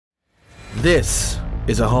This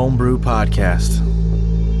is a homebrew podcast.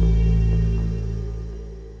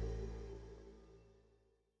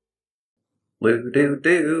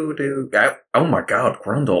 Oh my god,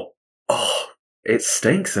 Grundle. Oh, it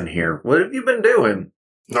stinks in here. What have you been doing?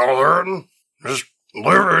 Nothing. Just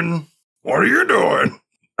living. What are you doing?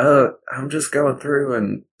 I'm just going through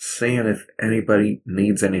and seeing if anybody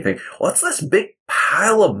needs anything. What's this big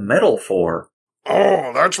pile of metal for?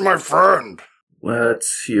 Oh, that's my friend.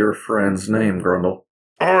 What's your friend's name, Grundle?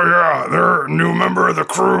 Oh yeah, they're a new member of the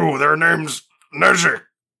crew. Their name's Nezik.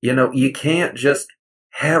 You know, you can't just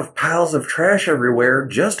have piles of trash everywhere,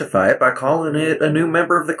 justify it by calling it a new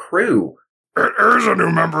member of the crew. It is a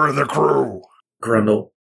new member of the crew. Grundle,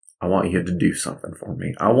 I want you to do something for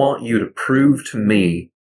me. I want you to prove to me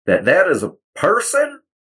that that is a person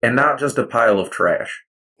and not just a pile of trash.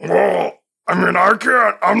 Well, I'm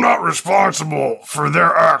not responsible for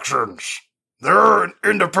their actions. They're an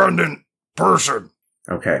independent person.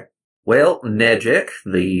 Okay. Well, Nejic,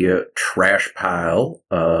 the trash pile,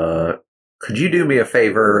 could you do me a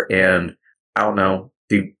favor and, I don't know,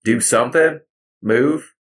 do something?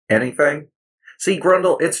 Move? Anything? See,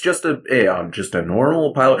 Grundle, it's just a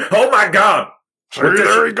normal pile. Oh my god! See,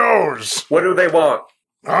 there he goes. What do they want?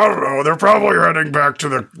 I don't know. They're probably heading back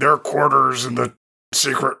to their quarters in the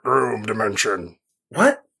secret room dimension.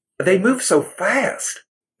 What? They move so fast.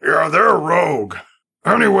 Yeah, they're a rogue.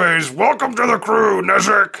 Anyways, welcome to the crew,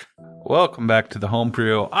 Nezik. Welcome back to the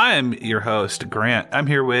Homebrew. I am your host, Grant. I'm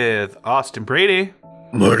here with Austin Brady.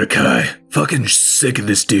 Mordecai. Fucking sick of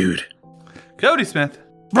this dude. Cody Smith.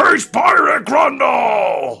 Space Pirate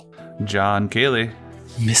Grundle! John Cayley.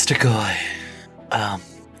 Mr. Goy.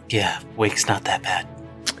 Yeah, Wake's not that bad.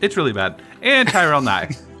 It's really bad. And Tyrell Nye.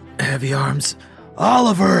 Heavy arms.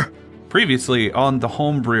 Oliver! Previously on the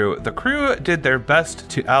Homebrew, the crew did their best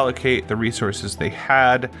to allocate the resources they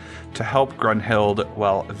had to help Grunhild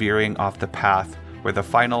while veering off the path where the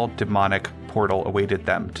final demonic portal awaited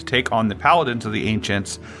them to take on the Paladins of the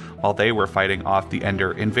Ancients while they were fighting off the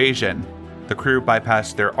Ender invasion. The crew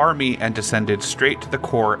bypassed their army and descended straight to the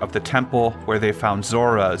core of the temple where they found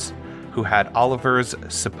Zora's, who had Oliver's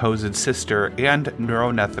supposed sister and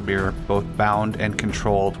Neuronethemir both bound and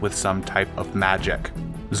controlled with some type of magic.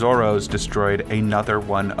 Zoros destroyed another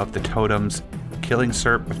one of the totems, killing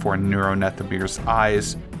Serp before Neuronethemir's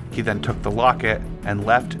eyes. He then took the locket and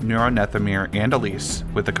left Neuronethemir and Elise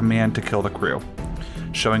with a command to kill the crew,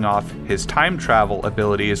 showing off his time travel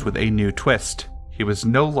abilities with a new twist. He was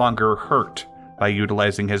no longer hurt by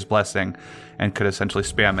utilizing his blessing and could essentially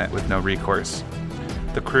spam it with no recourse.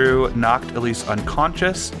 The crew knocked Elise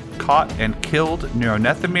unconscious, caught and killed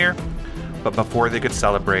Neuronethemir, but before they could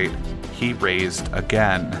celebrate, he raised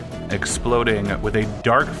again, exploding with a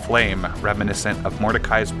dark flame reminiscent of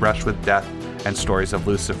Mordecai's brush with death and stories of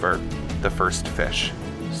Lucifer, the first fish.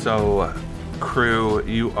 So, crew,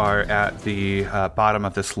 you are at the bottom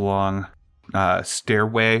of this long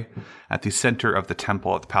stairway at the center of the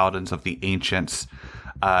Temple of the Paladins of the Ancients.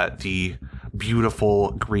 The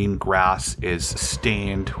beautiful green grass is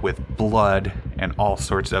stained with blood and all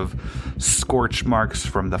sorts of scorch marks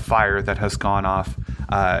from the fire that has gone off.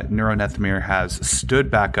 Neuronethemir has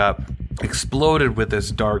stood back up, exploded with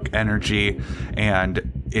this dark energy,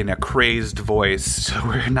 and in a crazed voice, so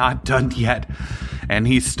we're not done yet, and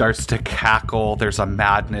he starts to cackle. There's a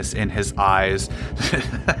madness in his eyes.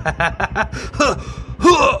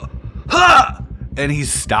 And he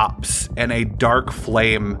stops, and a dark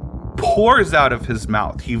flame pours out of his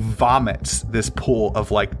mouth. He vomits this pool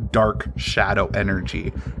of like dark shadow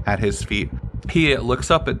energy at his feet. He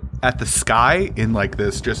looks up at the sky in like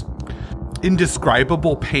this just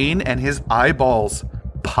indescribable pain, and his eyeballs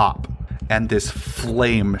pop, and this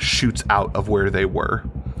flame shoots out of where they were.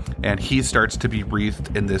 And he starts to be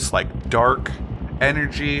wreathed in this like dark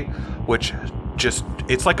energy, which just,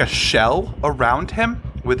 it's like a shell around him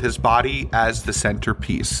with his body as the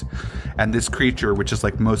centerpiece. And this creature, which is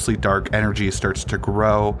like mostly dark energy, starts to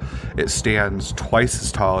grow. It stands twice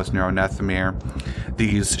as tall as Neuronethemir.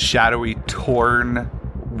 These shadowy, torn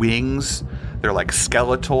wings, they're like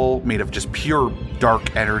skeletal, made of just pure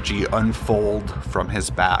dark energy, unfold from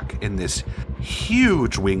his back in this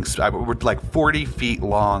huge wingspan, like 40 feet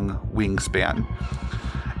long wingspan.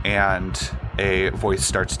 And a voice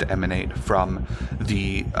starts to emanate from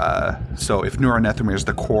the, so if Neuronethemir is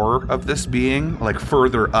the core of this being, like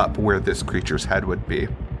further up where this creature's head would be,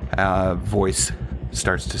 voice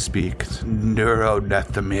starts to speak.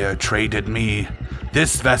 Neuronethemir traded me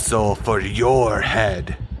this vessel for your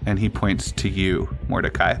head. And he points to you,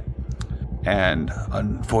 Mordecai. And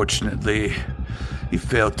unfortunately, he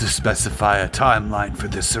failed to specify a timeline for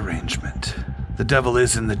this arrangement. The devil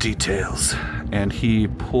is in the details. And he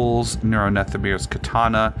pulls Neuronethamir's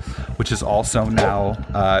katana, which is also now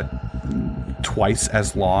twice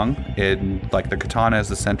as long. The katana is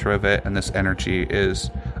the center of it, and this energy is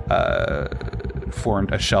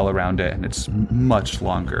formed a shell around it, and it's much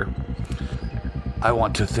longer. I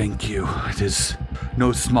want to thank you. It is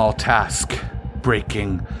no small task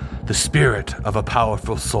breaking the spirit of a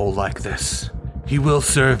powerful soul like this. He will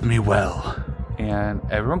serve me well. And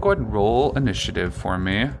everyone go ahead and roll initiative for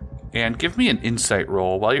me. And give me an insight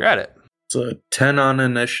roll while you're at it. It's a 10 on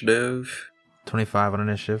initiative. 25 on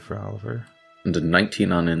initiative for Oliver. And a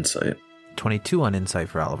 19 on insight. 22 on insight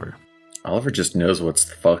for Oliver. Oliver just knows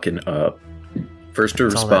what's fucking up. First to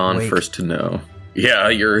It's all that respond, wake. first to know. Yeah,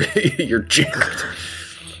 you're jacked.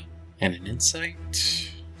 And an insight.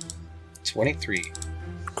 23.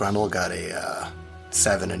 Grundle got a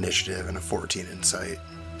 7 initiative and a 14 insight.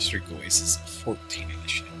 Mr. Goyce is 14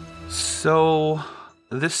 initiative. So,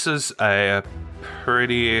 this is a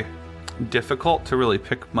pretty difficult to really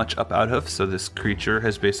pick much up out of. So this creature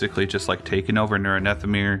has basically just like taken over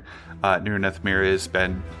Neuronethamir. Neuronethamir has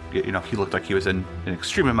been, he looked like he was in an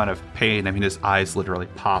extreme amount of pain. I mean, his eyes literally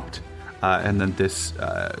popped. And then this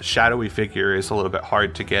shadowy figure is a little bit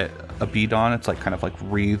hard to get a bead on. It's like kind of like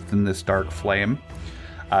wreathed in this dark flame.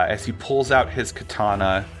 As he pulls out his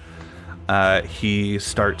katana, he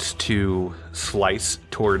starts to slice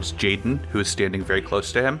towards Jaden, who is standing very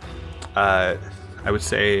close to him. I would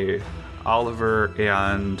say Oliver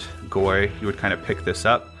and Goy, you would kind of pick this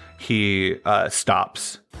up. He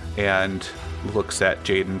stops and looks at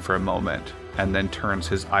Jaden for a moment, and then turns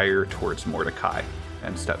his ire towards Mordecai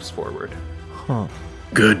and steps forward. Huh.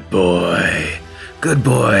 Good boy. Good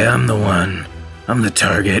boy, I'm the one. I'm the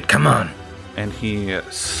target. Come on. And he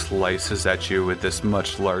slices at you with this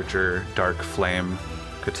much larger dark flame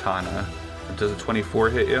katana. Does a 24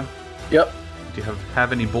 hit you? Yep. Do you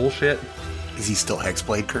have any bullshit? Is he still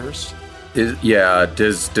Hexblade cursed?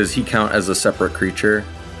 Does he count as a separate creature?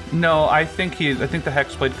 No, I think the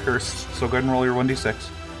Hexblade cursed, so go ahead and roll your 1d6.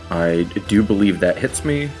 I do believe that hits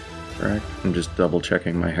me. Correct. I'm just double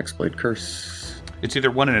checking my Hexblade curse. It's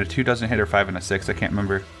either 1 and a 2 doesn't hit or 5 and a 6, I can't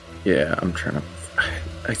remember. Yeah, I'm trying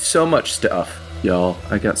to... so much stuff, y'all.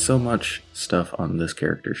 I got so much stuff on this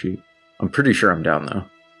character sheet. I'm pretty sure I'm down,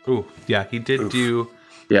 though. Ooh, yeah, he did do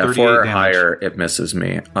 38 4 or damage. higher, it misses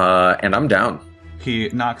me. And I'm down. He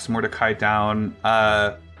knocks Mordecai down.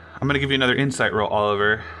 I'm going to give you another insight roll,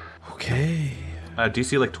 Oliver. Okay.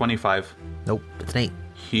 DC like 25. Nope, it's an 8.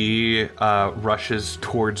 He rushes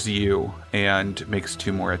towards you and makes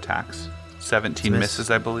 2 more attacks. 17 Miss. misses,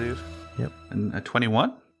 I believe. Yep. And a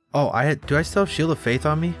 21? Oh, do I still have Shield of Faith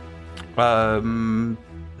on me?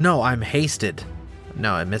 No, I'm hasted.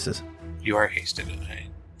 No, it misses. You are hasted. I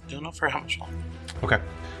don't know for how much longer. Okay.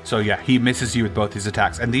 So yeah, he misses you with both these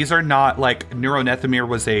attacks. And these are not like Neuronethamir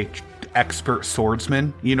was a expert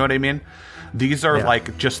swordsman, you know what I mean? These are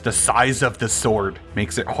like just the size of the sword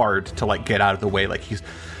makes it hard to like get out of the way. Like he's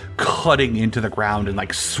cutting into the ground and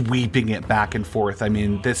like sweeping it back and forth. I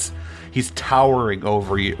mean, he's towering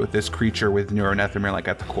over you with this creature with Neuronethamir like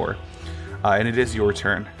at the core. And it is your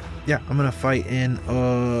turn. Yeah, I'm going to fight in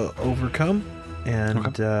Overcome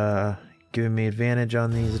and giving me advantage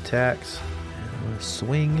on these attacks. And I'm going to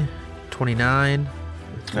swing 29,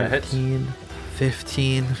 That hits. 13,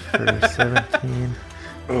 15 for 17,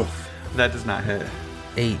 That does not hit.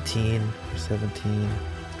 18 for 17.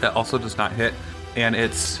 That also does not hit. And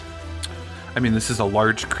this is a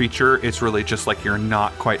large creature. It's really just like you're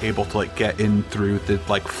not quite able to like get in through the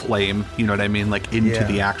like flame, you know what I mean? Like into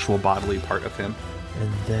the actual bodily part of him.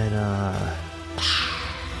 And then,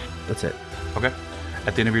 that's it. Okay.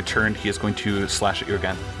 At the end of your turn, he is going to slash at you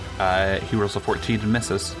again. He rolls a 14 and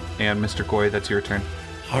misses. And Mr. Goy, that's your turn.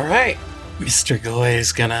 All right. Mr. Goy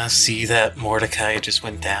is gonna see that Mordecai just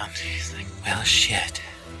went down. He's like, well, shit.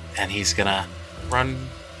 And he's gonna run.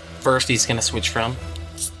 First, he's gonna switch from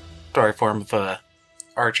story form of a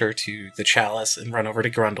archer to the chalice and run over to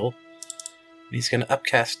Grundle. And he's gonna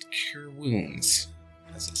upcast Cure Wounds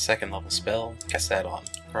as a 2nd level spell. Cast that on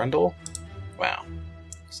Grundle. Wow.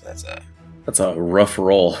 So That's a rough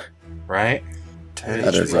roll. right.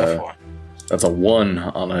 That is rough a- one. That's a 1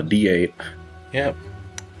 on a D8. Yep.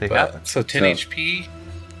 They But- happen. So 10 So- HP.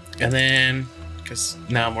 And then, because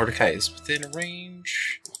now Mordecai is within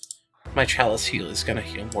range, my chalice heal is going to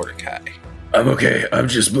heal Mordecai I'm okay. I'm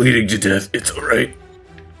just bleeding to death. It's alright.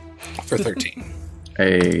 for 13.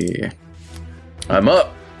 Hey. I'm up.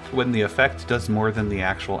 When the effect does more than the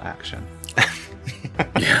actual action.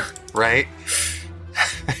 Yeah. Right?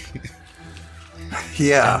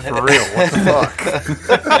 Yeah, for real. What the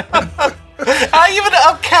fuck? I even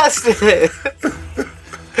upcasted it.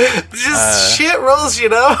 Just shit rolls, you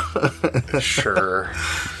know? Sure.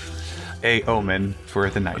 A omen for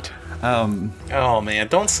the night. Oh, man,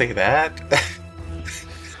 don't say that.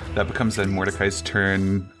 That becomes then Mordecai's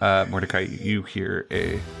turn. Mordecai, you hear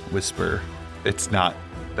a whisper. It's not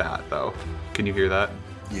that, though. Can you hear that?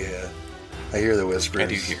 Yeah. I hear the whispers. I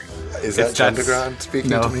do hear. Is that That's- Jendegron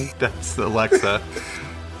speaking No, to me? that's Alexa.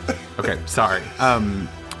 Okay, sorry.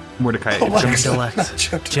 Mordecai.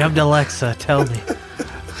 Gemmed Alexa, tell me.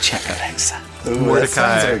 Check Alexa. Ooh, Mordecai. that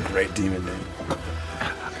sounds like a great demon name.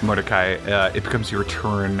 Mordecai, it becomes your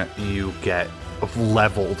turn. You get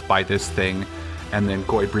leveled by this thing, and then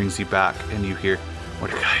Goy brings you back, and you hear,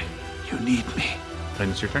 Mordecai, you need me. Then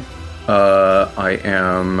it's your turn. I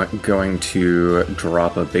am going to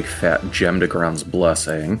drop a big fat Gemdegron's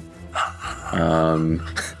blessing. And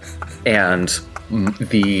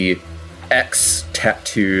the X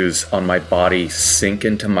tattoos on my body sink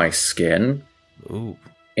into my skin. Ooh.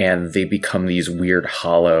 And they become these weird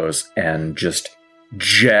hollows, and just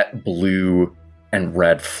jet blue and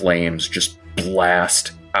red flames just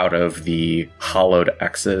blast out of the hollowed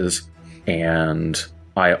X's. And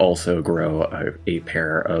I also grow a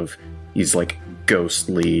pair of these like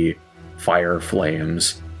ghostly fire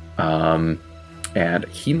flames. And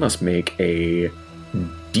he must make a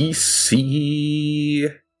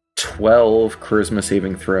DC 12 charisma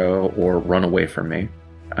saving throw or run away from me.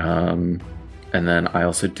 And then I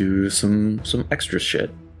also do some extra shit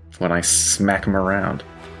when I smack him around.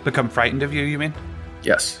 Become frightened of you, you mean?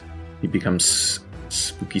 Yes, he becomes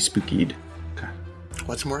spookied.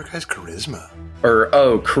 What's Mordecai's charisma?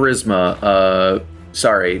 Charisma.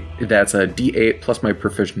 Sorry, that's a D8 plus my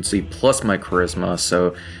proficiency plus my charisma,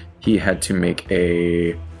 so he had to make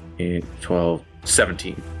a 12,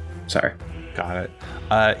 17. Sorry. Got it.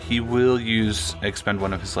 He will expend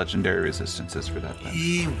one of his legendary resistances for that. Then.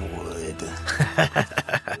 He would.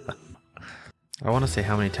 I want to say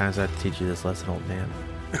how many times I have to teach you this lesson, old man.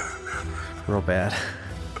 Real bad.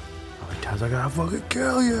 How many times I gotta fucking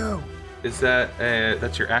kill you? Is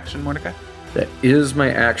that's your action, Mordecai? That is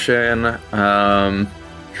my action.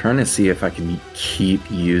 Trying to see if I can keep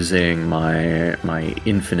using my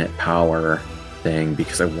infinite power thing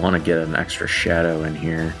because I want to get an extra shadow in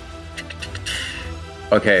here.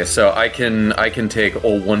 Okay, so I can take a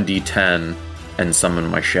 1d10 and summon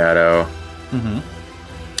my shadow. Mm-hmm.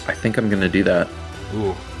 I think I'm gonna do that.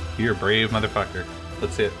 Ooh, you're a brave motherfucker.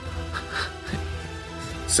 Let's see it.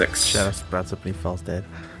 6. Shadow sprouts up and he falls dead.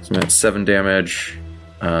 So I'm at 7 damage.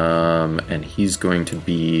 And he's going to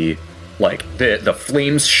be like the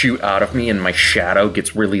flames shoot out of me and my shadow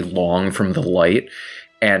gets really long from the light,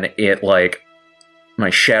 and it like my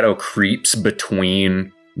shadow creeps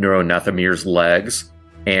between Neuronethamir's legs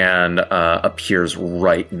and appears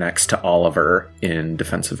right next to Oliver in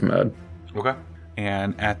defensive mode. Okay.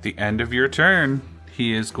 And at the end of your turn,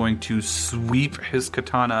 he is going to sweep his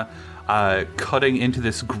katana, cutting into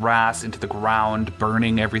this grass, into the ground,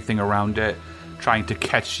 burning everything around it, trying to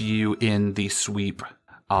catch you in the sweep,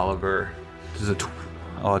 Oliver. This is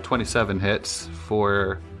a 27 hits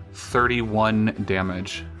for 31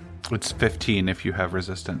 damage. It's 15 if you have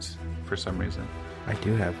resistance for some reason. I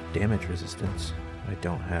do have damage resistance. I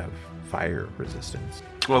don't have fire resistance.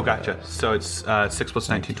 Oh, gotcha. So it's 6 plus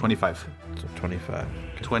 19, 25. So 25.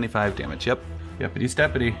 25 damage, yep. Yepity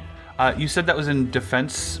steppity. You said that was in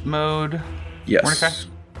defense mode, Yes. Mordecai?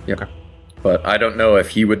 Yep. Okay. But I don't know if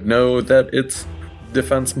he would know that it's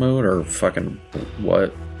defense mode or fucking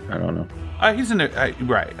what. I don't know. He's in a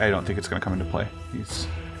right. I don't think it's going to come into play. He's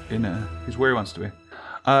where he wants to be.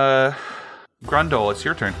 Grundle, it's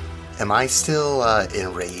your turn. Am I still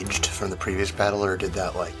enraged from the previous battle, or did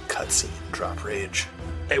that like cutscene drop rage?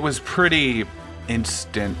 It was pretty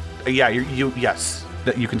instant. Yeah, yes,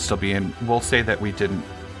 that you can still be in. We'll say that we didn't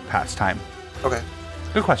pass time. Okay.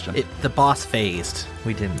 Good question. The boss phased.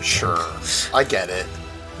 We didn't. Sure. I get it.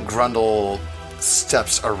 Grundle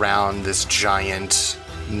steps around this giant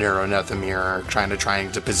Neuronethamir,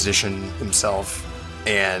 trying to position himself,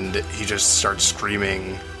 and he just starts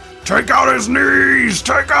screaming, Take out his knees!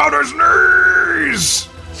 Take out his knees!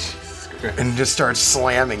 and just starts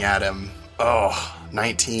slamming at him. Oh,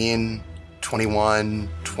 19, 21,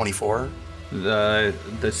 24.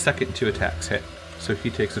 The second 2 attacks hit, so he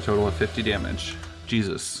takes a total of 50 damage.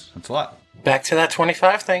 Jesus, that's a lot. Back to that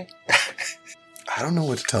 25 thing. I don't know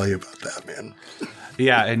what to tell you about that, man.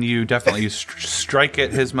 Yeah, and you definitely strike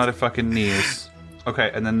at his motherfucking knees.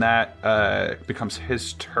 Okay, and then that becomes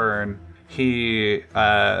his turn. He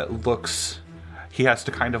looks... He has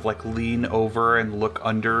to kind of like lean over and look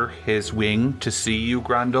under his wing to see you,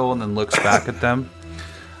 Grundle, and then looks back at them.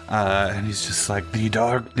 And he's just like, the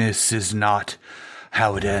darkness is not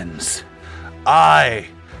how it ends. I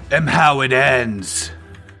am how it ends.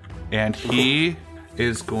 And he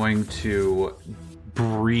is going to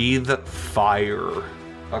breathe fire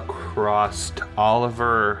across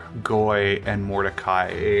Oliver, Goy, and Mordecai.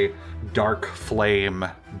 A dark flame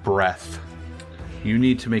breath. You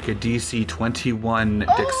need to make a DC 21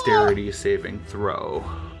 dexterity saving throw.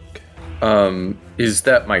 Is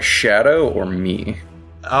that my shadow or me?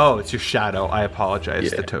 Oh, it's your shadow. I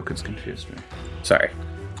apologize. Yeah. The tokens confused me. Sorry.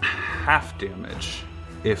 Half damage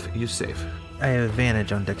if you save. I have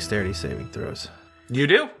advantage on dexterity saving throws. You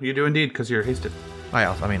do. You do indeed, because you're hasted. I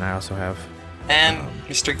also have. And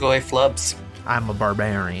Mr. Goy flubs. I'm a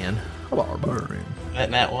barbarian.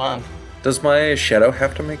 At nat 1. Does my shadow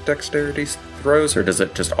have to make dexterity throws, or does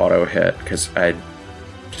it just auto hit? Because I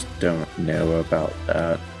just don't know about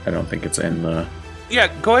that. I don't think it's in the... Yeah,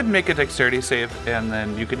 go ahead and make a dexterity save, and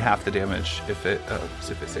then you can half the damage if it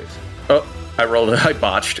saves. Oh, I rolled it. I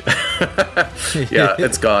botched. Yeah,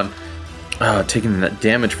 it's gone. Taking that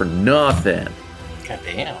damage for nothing. God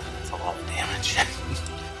damn, that's a lot of damage.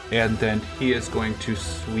 And then he is going to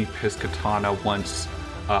sweep his katana once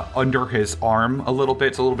under his arm a little bit.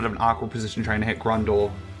 It's a little bit of an awkward position trying to hit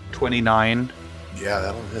Grundle. 29 Yeah,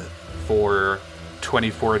 that'll hit. for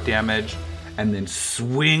 24 damage, and then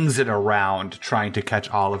swings it around trying to catch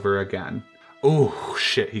Oliver again. Oh,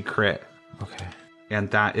 shit, he crit. Okay.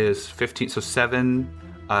 And that is 15, so 7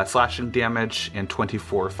 slashing damage and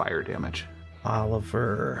 24 fire damage.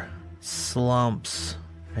 Oliver slumps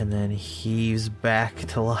and then heaves back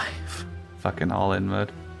to life. Fucking all in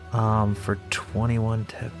mode. For 21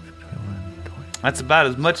 temp. 21, 20. That's about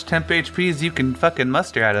as much temp HP as you can fucking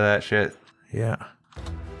muster out of that shit. Yeah.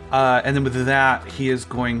 And then with that, he is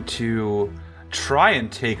going to try and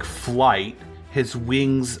take flight. His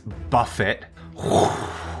wings buffet.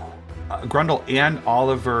 Grundle and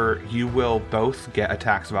Oliver, you will both get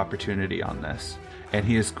attacks of opportunity on this. And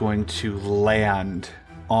he is going to land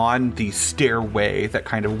on the stairway that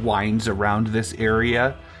kind of winds around this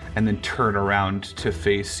area and then turn around to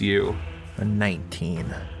face you. A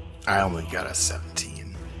 19. I only got a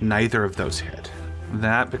 17. Neither of those hit.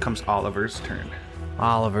 That becomes Oliver's turn.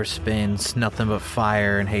 Oliver spins, nothing but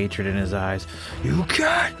fire and hatred in his eyes. You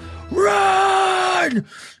can't run!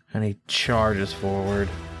 And he charges forward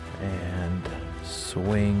and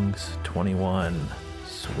swings 21,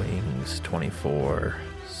 swings 24,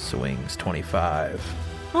 swings 25.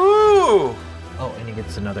 Ooh! Oh, and he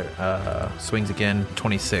gets another, swings again,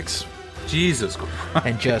 26. Jesus Christ.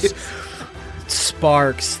 And just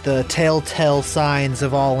sparks, the telltale signs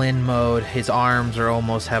of all-in mode. His arms are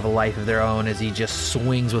almost have a life of their own as he just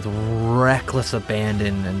swings with reckless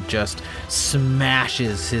abandon and just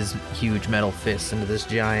smashes his huge metal fists into this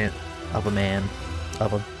giant of a man,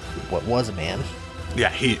 what was a man. Yeah,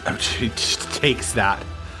 he just takes that,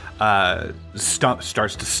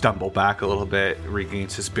 starts to stumble back a little bit,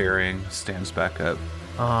 regains his bearing, stands back up.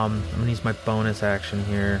 I'm gonna use my bonus action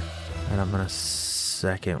here, and I'm gonna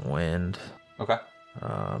second wind. Okay.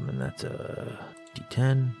 And that's a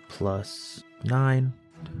D10 plus 9,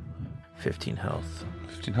 15 health.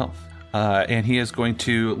 15 health. And he is going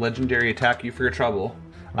to legendary attack you for your trouble,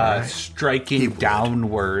 Right. striking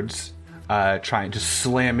downwards, trying to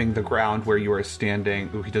slamming the ground where you are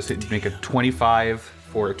standing. Ooh, he does make a 25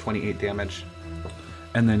 for 28 damage.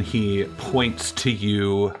 And then he points to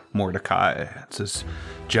you, Mordecai. It says,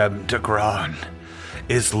 Jem Degron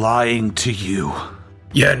is lying to you.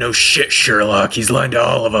 Yeah, no shit, Sherlock. He's lying to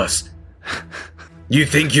all of us. You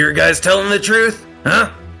think your guy's telling the truth?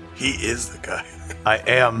 Huh? He is the guy. I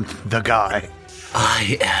am the guy.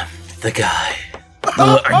 I am the guy.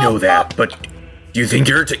 Well, I know that, but do you think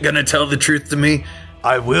you're gonna tell the truth to me?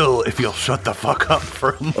 I will if you'll shut the fuck up for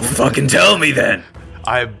a Well, moment. fucking tell me then.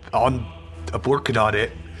 I'm working on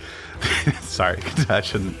it. Sorry, I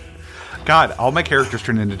shouldn't. God, all my characters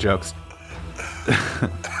turn into jokes.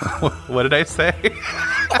 What did I say?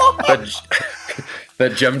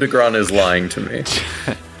 That Jem Degron is lying to me.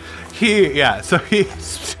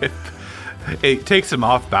 It takes him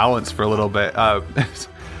off balance for a little bit.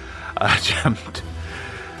 Jem,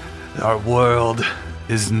 our world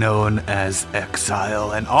is known as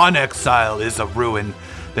exile, and on exile is a ruin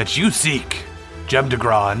that you seek. Jem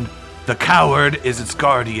Degron, the coward is its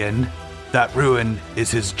guardian. That ruin is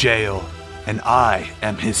his jail, and I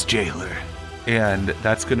am his jailer. And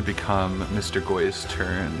that's going to become Mr. Goy's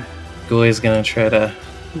turn. Goy's gonna try to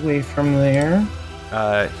away from there.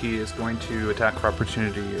 He is going to attack for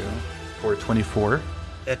opportunity you for 24.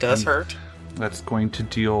 That does hurt. That's going to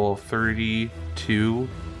deal 32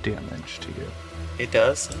 damage to you. It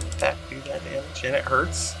does. That do that damage, and it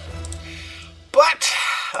hurts. But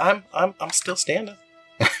I'm still standing.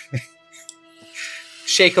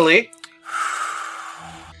 Shakily.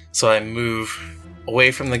 So I move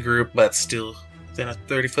away from the group, but still within a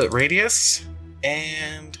 30-foot radius,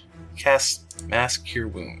 and cast Mass Cure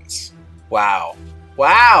Wounds. Wow.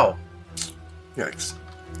 Yikes.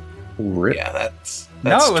 Rip. Yeah, that's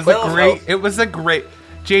No, it was 12 health. it was a great.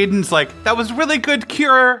 Jaden's like, that was really good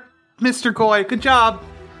cure, Mr. Goy. Good job.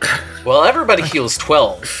 Well, everybody heals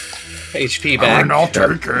 12 HP back. I mean, I'll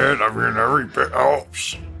take it. I mean, every bit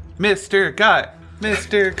helps. Mr. Gut.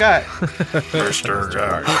 Mr. Gut. Mr.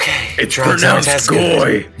 Guy. Okay, It's Drogs aren't pronounced as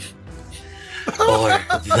good. Goy. Or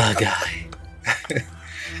the guy.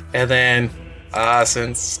 And then,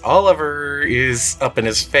 since Oliver is up in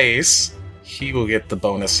his face, he will get the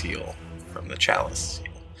bonus heal from the chalice.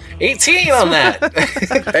 18 on that.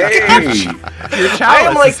 Hey! Your I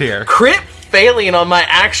am chalice like is here. crit failing on my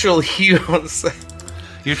actual heals.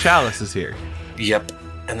 Your chalice is here. Yep.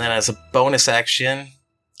 And then as a bonus action,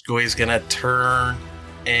 Goy's gonna turn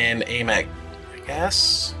and aim at, I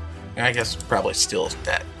guess probably still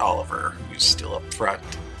at Oliver, who's still up front,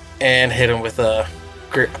 and hit him with a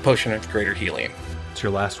potion of greater healing. It's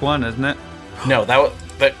your last one, isn't it? No,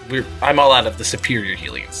 I'm all out of the superior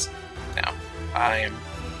healings now. I am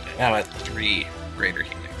now at 3 greater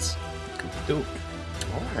healings. Dope.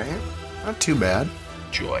 All right. Not too bad.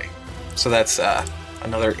 Joy. So that's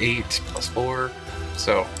another 8 plus 4,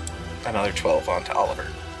 so another 12 onto Oliver.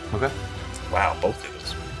 Okay. Wow, both of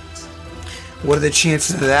those. What are the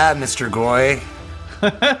chances of that, Mr. Goy?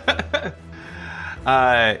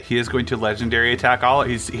 He is going to legendary attack all.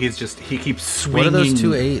 He keeps swinging. What are those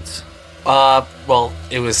 2 8s? Well,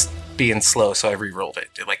 it was being slow, so I re-rolled it.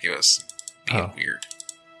 It was being weird.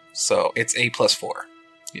 So it's 8 plus 4.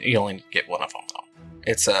 You only get one of them, though.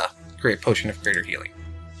 It's a great potion of greater healing.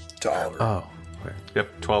 To Oliver. Oh.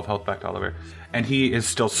 Yep, 12 health back to Oliver. And he is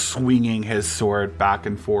still swinging his sword back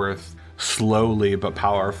and forth, slowly but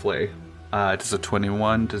powerfully. Does a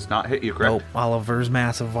 21 does not hit you, correct? Nope. Oliver's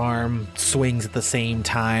massive arm swings at the same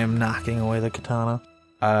time, knocking away the katana.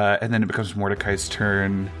 And then it becomes Mordecai's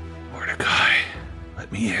turn. Mordecai,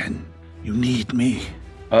 let me in. You need me.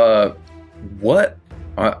 What?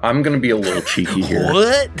 I'm gonna be a little cheeky here.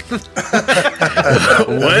 What? What?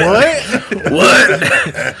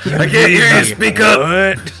 I can't hear you speak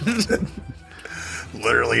up.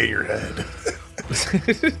 Literally in your head.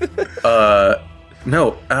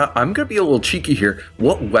 No, I'm gonna be a little cheeky here.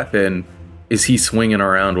 What weapon is he swinging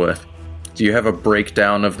around with? Do you have a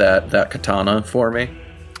breakdown of that katana for me?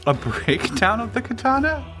 A breakdown of the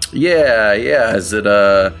katana? Yeah. Is it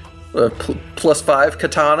a +5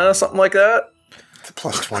 katana, something like that? It's a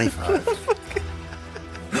plus 25.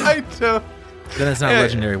 I don't. Then it's not a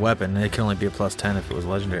legendary weapon. It can only be a +10 if it was a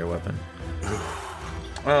legendary weapon.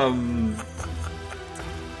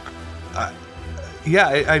 Yeah,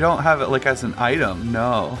 I don't have it like as an item.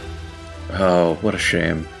 No. Oh, what a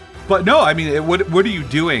shame. But no, I mean, what are you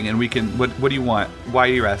doing? And we can. What do you want? Why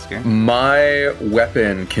are you asking? My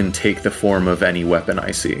weapon can take the form of any weapon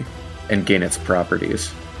I see and gain its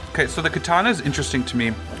properties. Okay, so the katana is interesting to me.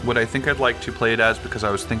 What I think I'd like to play it as, because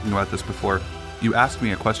I was thinking about this before. You asked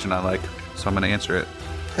me a question I like, so I'm going to answer it.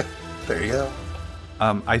 There you go.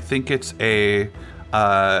 I think it's a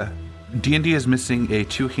D&D is missing a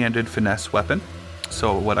two-handed finesse weapon.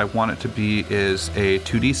 So what I want it to be is a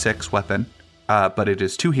 2d6 weapon, but it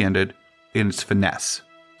is two-handed in its finesse.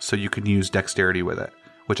 So you can use dexterity with it,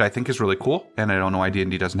 which I think is really cool. And I don't know why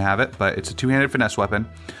D&D doesn't have it, but it's a two-handed finesse weapon.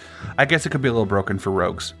 I guess it could be a little broken for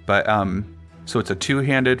rogues, but so it's a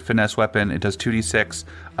two-handed finesse weapon. It does 2d6.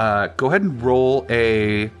 Go ahead and roll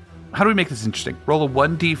a... How do we make this interesting? Roll a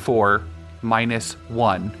 1d4 minus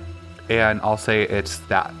 1, and I'll say it's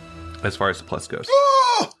that as far as the plus goes.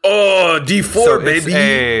 Oh, D4, So baby.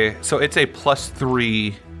 it's a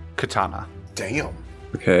 +3 katana. Damn.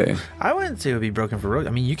 Okay. I wouldn't say it would be broken for rogue.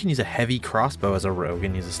 I mean, you can use a heavy crossbow as a rogue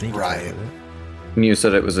and use a sneak attack Right. with it. And you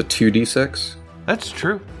said it was a 2d6? That's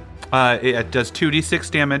true. It does 2d6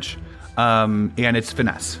 damage, and it's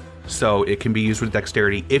finesse. So it can be used with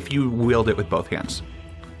dexterity if you wield it with both hands.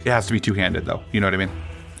 It has to be two-handed, though. You know what I mean?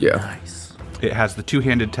 Yeah. Nice. It has the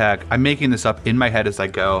two-handed tag. I'm making this up in my head as I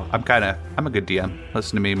go. I'm a good DM.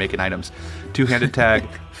 Listen to me making items. Two-handed tag,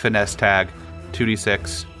 finesse tag,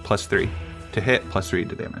 2d6, +3 to hit, +3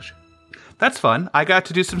 to damage. That's fun. I got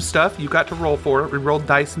to do some stuff. You got to roll for it. We rolled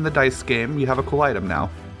dice in the dice game. You have a cool item now.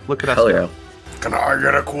 Look at us. Hell yeah. Can I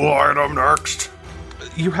get a cool item next?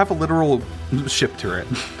 You have a literal ship turret.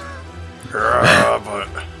 Yeah, but,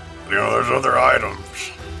 there's other items.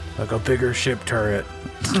 Like a bigger ship turret.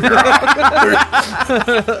 I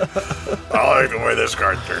like the way this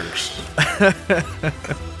card thinks.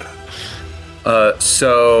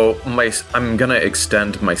 So I'm gonna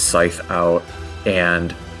extend my scythe out,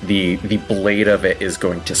 and the blade of it is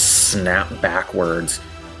going to snap backwards,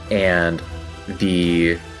 and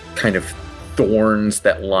the kind of thorns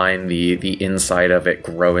that line the inside of it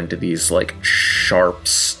grow into these like sharp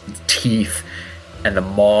teeth, and the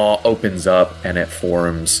maw opens up and it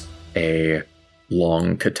forms a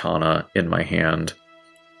long katana in my hand.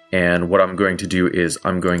 And what I'm going to do is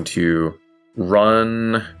I'm going to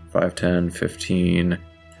run 5, 10, 15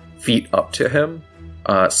 feet up to him.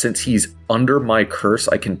 Since he's under my curse,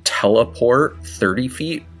 I can teleport 30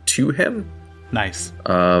 feet to him. Nice.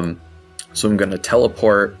 So I'm going to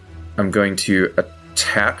teleport. I'm going to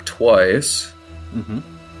attack twice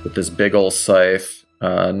with this big ol' scythe.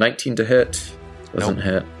 19 to hit. Doesn't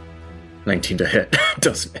hit. 19 to hit.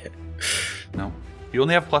 Doesn't hit. No. You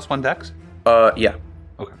only have +1 dex? Yeah.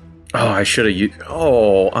 Okay. Oh, I should have used...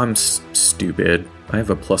 Oh, I'm stupid. I have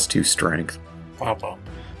a +2 strength. Wow.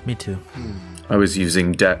 Me too. I was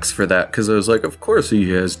using dex for that because I was like, of course he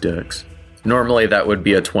has dex. Normally that would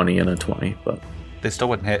be a 20 and a 20, but... They still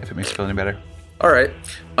wouldn't hit if it makes you feel any better. All right.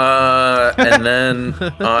 And then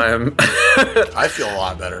I'm... I feel a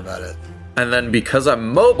lot better about it. And then because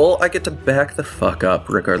I'm mobile, I get to back the fuck up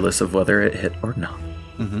regardless of whether it hit or not.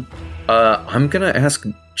 I'm going to ask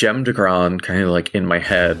Gemdegron kind of like in my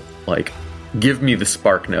head, like, give me the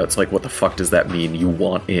spark notes. Like, what the fuck does that mean? You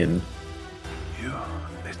want in?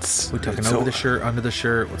 We talking over the shirt, under the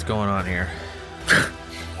shirt? What's going on here?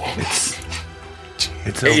 It's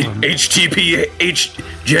over.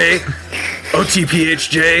 HTPHJ?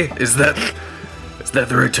 OTPHJ? Is that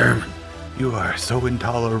the right term? You are so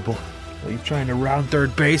intolerable. Are you trying to round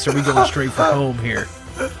third base, or are we going straight for home here?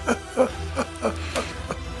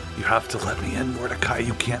 You have to let me in, Mordecai.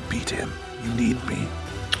 You can't beat him. You need me.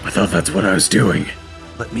 I thought that's what I was doing.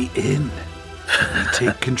 Let me in. Let me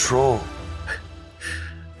take control.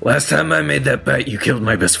 Last time I made that bet, you killed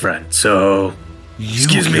my best friend, so...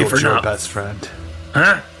 Excuse me for your not... best friend.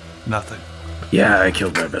 Huh? Nothing. Yeah, I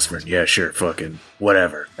killed my best friend. Yeah, sure, fucking...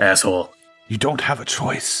 Whatever, asshole. You don't have a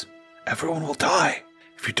choice. Everyone will die.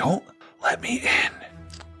 If you don't, let me in.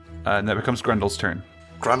 And that becomes Grundle's turn.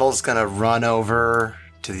 Grundle's gonna run over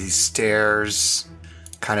to these stairs,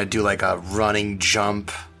 kind of do like a running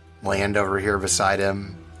jump, land over here beside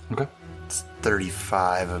him. Okay. It's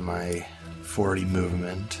 35 of my 40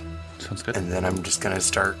 movement. Sounds good. And then I'm just gonna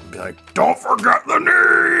start and be like, Don't forget the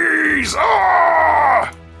knees!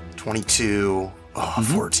 Ah! 22,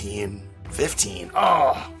 14, 15.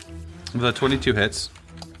 The 22 hits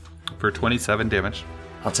for 27 damage.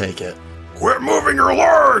 I'll take it. Quit moving your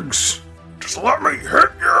legs! Just let me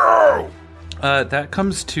hit you! That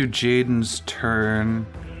comes to Jaden's turn.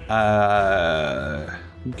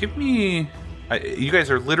 Give me... you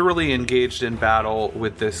guys are literally engaged in battle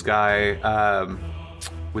with this guy,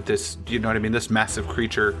 with this, you know what I mean, this massive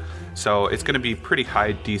creature. So it's going to be pretty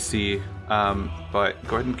high DC, but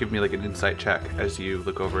go ahead and give me like an insight check as you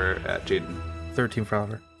look over at Jaden. 13 for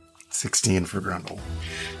Oliver. 16 for Grundle.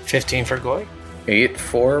 15 for Goy. 8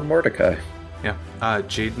 for Mordecai. Yeah.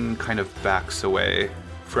 Jaden kind of backs away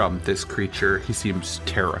from this creature. He seems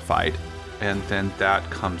terrified. And then that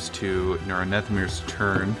comes to Neuronethamir's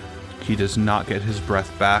turn. He does not get his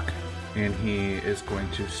breath back, and he is going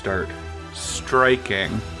to start striking.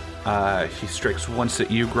 He strikes once at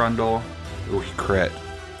you, Grundle. Oh, he crit.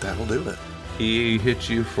 That'll do it. He hits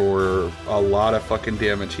you for a lot of fucking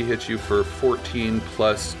damage. He hits you for 14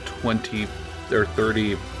 plus 20, or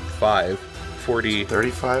 35, 40.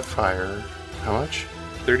 35 fire. How much?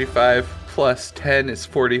 35 plus 10 is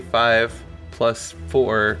 45, plus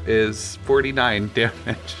 4 is 49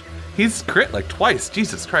 damage. He's crit like twice.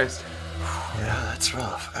 Jesus Christ. Yeah, that's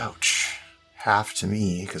rough. Ouch. Half to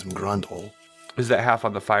me, because I'm Grundle. Is that half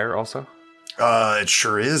on the fire also? It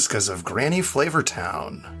sure is, because of Granny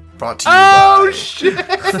Flavortown. Brought to you by shit!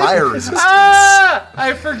 Fire Resistance.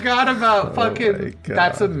 I forgot about fucking...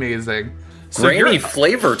 That's amazing. So Granny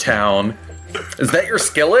Flavortown? Is that your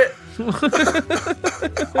skillet?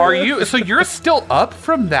 Are you... So you're still up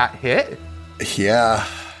from that hit? Yeah.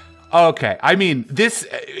 Okay. I mean, this...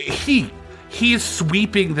 He's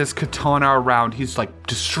sweeping this katana around. He's like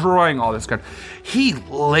destroying all this gun. He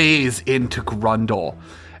lays into Grundle,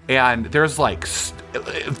 and there's like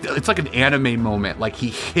it's like an anime moment. Like he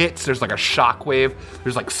hits, there's like a shockwave.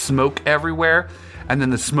 There's like smoke everywhere, and then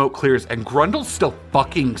the smoke clears, and Grundle's still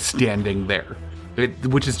fucking standing there,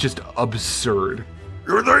 which is just absurd.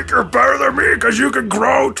 You think you're better than me because you can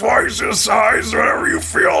grow twice your size whenever you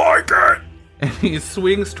feel like it? And he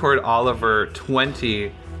swings toward Oliver,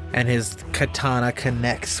 20. And his katana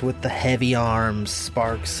connects with the heavy arms,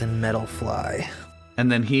 sparks and metal fly.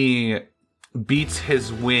 And then he beats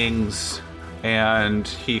his wings, and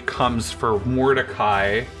he comes for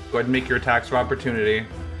Mordecai. Go ahead and make your attacks of opportunity.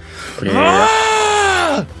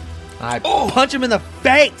 Yeah. I punch him in the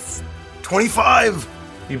face! 25!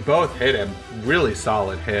 You both hit him. Really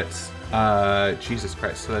solid hits. Jesus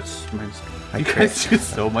Christ. So that's minus... You guys do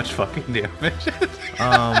so much fucking damage.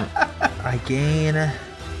 I gain...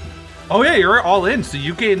 Oh yeah, you're all in, so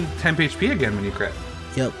you gain 10 HP again when you crit.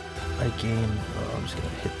 Yep. I gain... Oh, I'm just gonna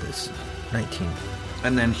hit this. 19.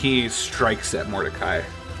 And then he strikes at Mordecai.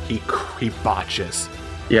 He botches.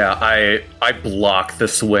 Yeah, I block the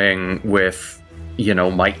swing with,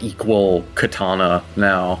 my equal katana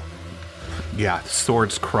now. Yeah,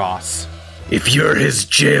 swords cross. If you're his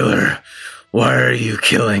jailer, why are you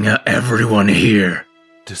killing everyone here?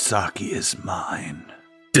 Dasaki is mine.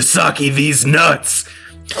 Dasaki these nuts!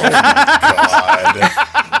 Oh my god.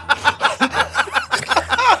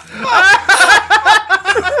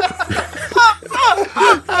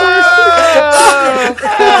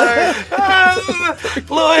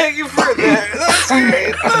 Low hanging fruit there. That's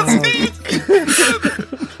great. That's great.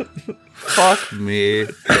 Fuck me.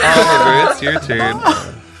 Oliver, it's your turn.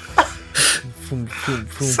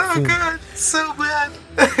 So good. So bad.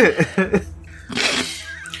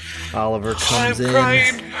 Oliver comes in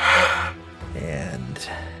crying. and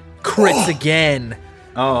crits again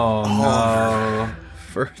Oh no.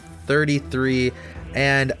 for 33.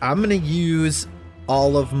 And I'm going to use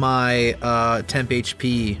all of my temp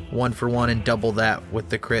HP 1 for 1 and double that with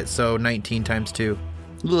the crit. So 19 times 2.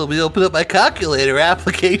 Let me open up my calculator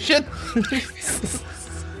application.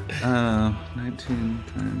 19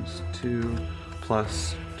 times 2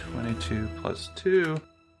 plus 22 plus 2.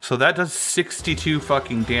 So that does 62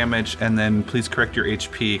 fucking damage, and then please correct your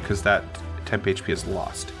HP, because that temp HP is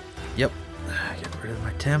lost. Yep. Get rid of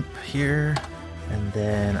my temp here. And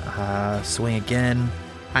then swing again.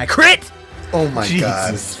 I crit! Oh my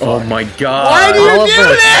god. Oh my god. Why do you do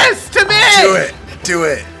this to me? Do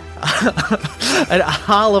it. And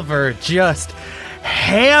Oliver just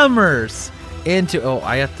hammers into... Oh,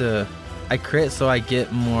 I crit so I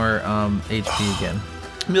get more HP again.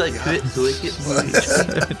 Be like, crit, so I get more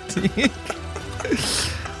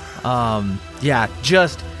HP. Yeah,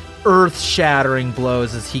 just earth-shattering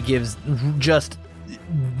blows as he gives just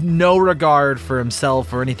no regard for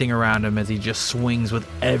himself or anything around him as he just swings with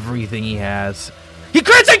everything he has. He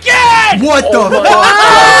crits again! What the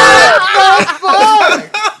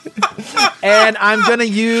fuck? And I'm gonna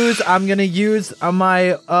use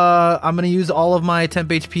all of my temp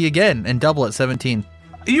HP again and double it 17.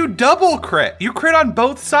 You double crit. You crit on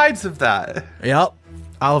both sides of that. Yep.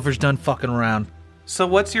 Oliver's done fucking around. So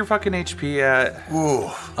what's your fucking HP at?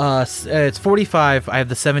 Ooh. It's 45. I have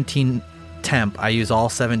the 17 temp. I use all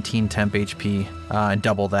 17 temp HP and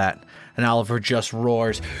double that. And Oliver just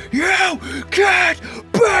roars, "You can't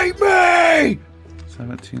beat me!"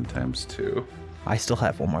 17 times 2. I still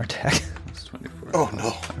have one more attack. That's 24. Oh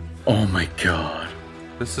no. Oh my god.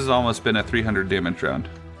 This has almost been a 300 damage round.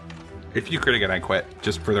 If you crit again, I quit.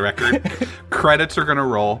 Just for the record. Credits are gonna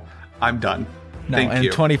roll. I'm done. No, Thank and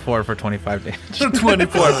you. 24 for 25 damage.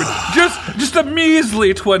 24 for just a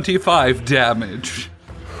measly 25 damage.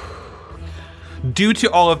 Due to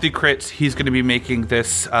all of the crits, he's going to be making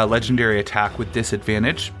this legendary attack with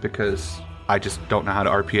disadvantage because I just don't know how to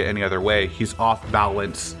RP it any other way. He's off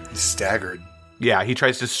balance. He's staggered. Yeah, he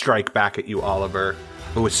tries to strike back at you, Oliver.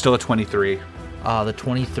 But it's still a 23. The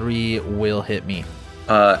 23 will hit me.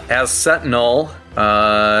 As Sentinel,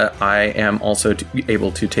 I am also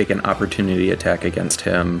able to take an opportunity attack against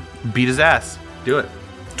him. Beat his ass. Do it.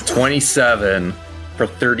 27 for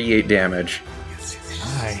 38 damage.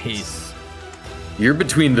 Nice. You're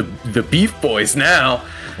between the beef boys now.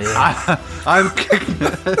 I'm kicking.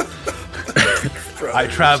 I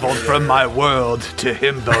traveled from my world to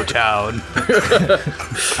Himbo Town.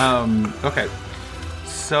 Okay.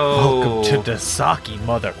 So, Welcome to Dasaki,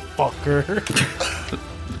 motherfucker.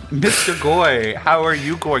 Mr. Goy, how are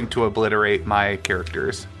you going to obliterate my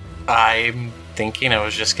characters? I'm thinking I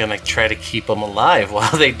was just gonna try to keep them alive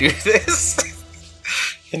while they do this.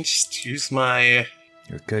 And just use my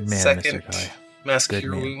You're a good man, second Mr. Goy. Mass Good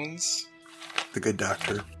Cure man. Wounds. The good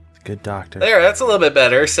doctor. Good doctor. There, that's a little bit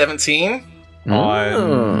better. 17.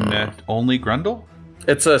 On only Grundle?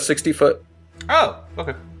 It's a 60-foot. Oh,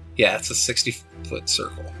 okay. Yeah, it's a 60-foot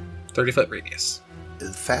circle. 30-foot radius.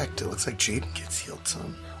 In fact, it looks like Jaden gets healed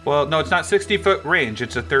some. Well, no, it's not 60-foot range.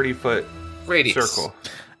 It's a 30-foot Radius. circle.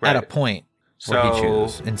 At a Right. point where he So-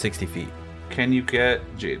 chooses in 60 feet. Can you get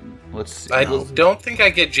Jaden? Let's see. I don't think I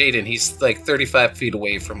get Jaden. He's like 35 feet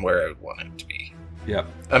away from where I would want him to be. Yep.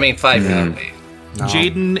 I mean, 5 feet away. No.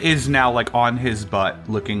 Jaden is now like on his butt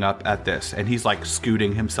looking up at this, and he's like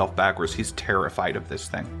scooting himself backwards. He's terrified of this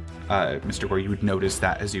thing. Mr. Gore, you would notice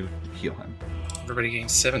that as you heal him. Everybody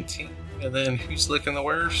gains 17. And then who's looking the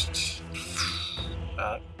worst?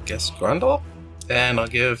 Guess Grundle? And I'll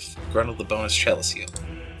give Grundle the bonus chalice heal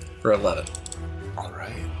for 11. All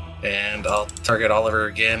right. And I'll target Oliver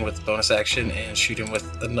again with the bonus action and shoot him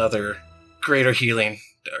with another greater healing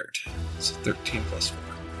dart. So 13 plus 4.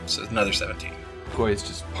 So another 17. Goy's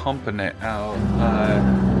just pumping it out.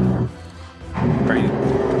 Are you?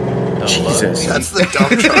 Jesus. That's the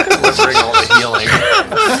dump truck delivering all the healing.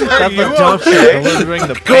 That's the dump truck delivering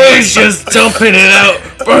the Goy's just dumping it out.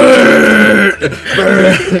 Burn!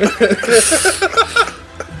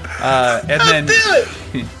 And then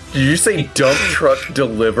Did you say dump truck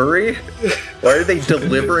delivery? Why are they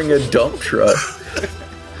delivering a dump truck?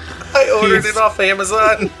 I ordered it off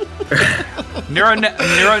Amazon.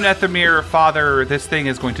 Neuronethamir, father, this thing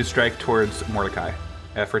is going to strike towards Mordecai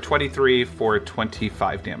for 23 for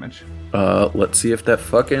 25 damage. Let's see if that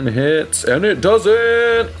fucking hits, and it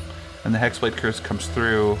doesn't. And the Hexblade Curse comes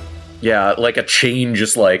through. Yeah, like a chain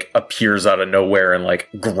just like appears out of nowhere and like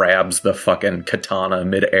grabs the fucking katana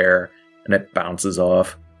midair, and it bounces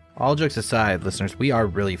off. All jokes aside, listeners, we are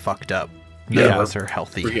really fucked up. Yeah. None of us are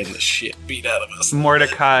healthy. We're getting the shit beat out of us.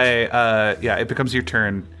 Mordecai, it becomes your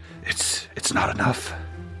turn. It's not enough.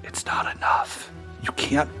 It's not enough. You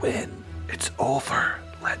can't win. It's over.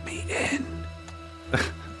 Let me in.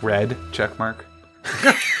 Red, check mark.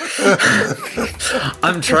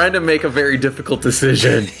 I'm trying to make a very difficult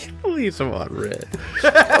decision. Please, I want red.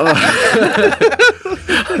 I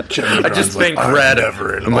just think red.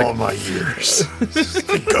 Never in all my years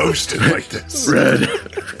been ghosted like this. Red.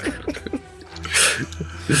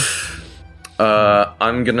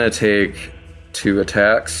 I'm gonna take 2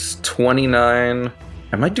 attacks. 29.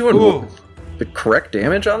 Am I doing the correct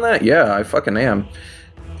damage on that? Yeah, I fucking am.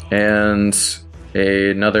 And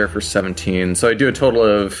another for 17. So I do a total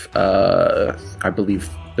of, I believe,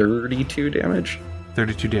 32 damage.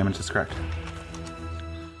 32 damage is correct.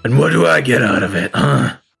 And what do I get out of it,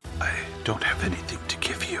 huh? I don't have anything to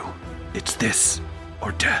give you. It's this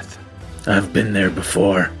or death. I've been there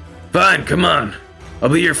before. Fine, come on. I'll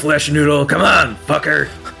be your flesh noodle. Come on, fucker.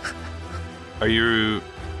 Are you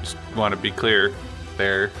just want to be clear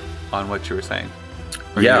there on what you were saying?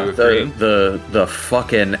 Are Yeah, you agreeing? the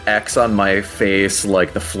fucking X on my face,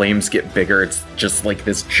 like the flames get bigger. It's just like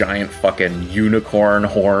this giant fucking unicorn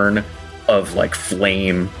horn of like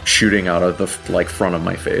flame shooting out of the like front of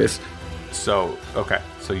my face. So okay,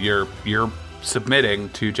 so you're submitting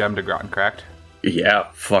to Gem de Gratin, correct? Yeah,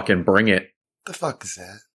 fucking bring it. The fuck is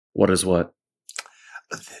that? What is what?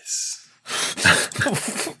 This.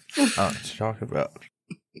 Oh, it's talking about.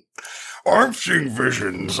 I'm seeing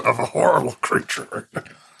visions of a horrible creature.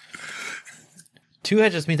 2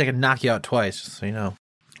 hits just means I can knock you out twice, just so you know.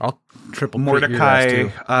 I'll triple Mordecai,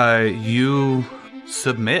 you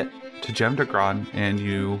submit to Gem de Gratin, and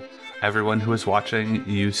everyone who is watching,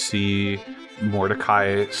 you see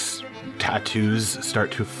Mordecai's tattoos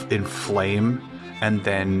start to inflame, and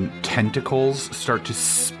then tentacles start to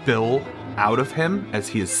spill out of him as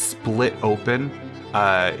he is split open.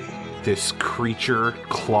 This creature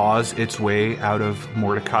claws its way out of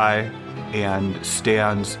Mordecai and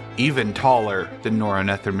stands even taller than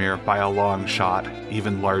Neuronethamir by a long shot,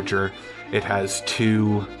 even larger. It has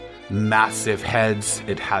 2 massive heads.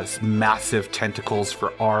 It has massive tentacles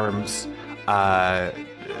for arms.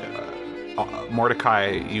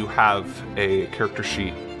 Mordecai, you have a character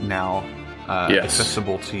sheet now Yes.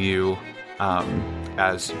 accessible to you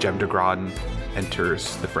as Gem de Gratin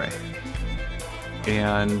enters the fray.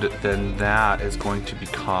 And then that is going to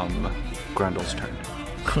become Grundle's turn.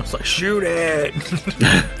 I was like, shoot it!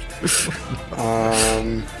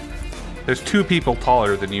 There's 2 people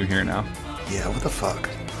taller than you here now. Yeah, what the fuck?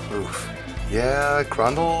 Oof. Yeah,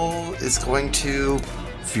 Grundle is going to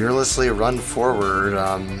fearlessly run forward,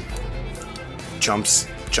 jumps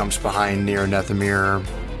behind Neuronethamir,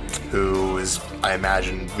 who is, I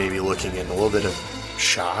imagine, maybe looking in a little bit of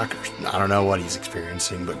shock. I don't know what he's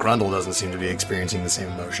experiencing, but Grundle doesn't seem to be experiencing the same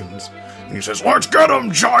emotions. And he says, "Let's get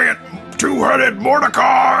him, giant two-headed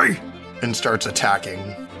Mordecai!" And starts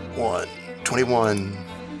attacking. 21,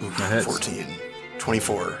 That hits. 14,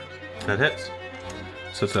 24. That hits.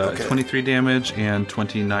 So it's Okay. 23 damage and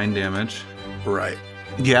 29 damage. Right.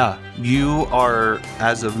 Yeah, you are,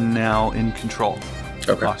 as of now, in control.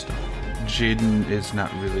 Okay. Austin. Jaden is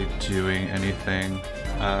not really doing anything.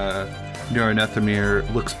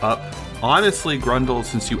 Neuronethamir looks up Honestly, Grundle,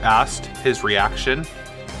 since you asked his reaction,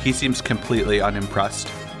 he seems completely unimpressed.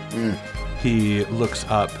 He looks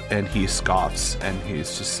up and he scoffs and he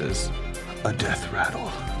just says, "A death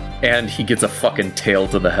rattle." And he gets a fucking tail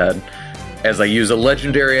to the head. As I use a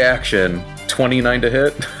legendary action, 29 to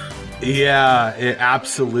hit. Yeah,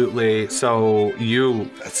 absolutely. So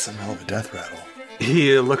That's some hell of a death rattle.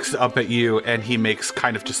 he looks up at you and he makes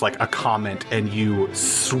kind of just like a comment, and you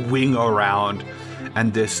swing around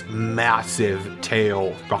and this massive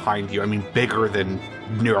tail behind you, I mean bigger than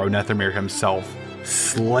Neuronethemir himself,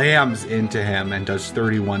 slams into him and does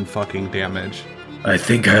 31 fucking damage. I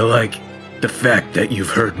think I like the fact that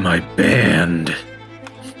you've heard my band.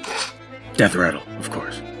 Death rattle, of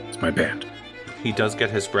course. It's my band. He does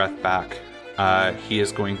get his breath back. He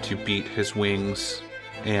is going to beat his wings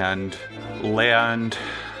and land.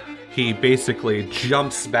 He basically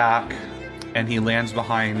jumps back and he lands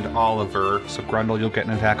behind Oliver. So Grundle, you'll get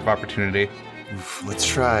an attack of opportunity. Let's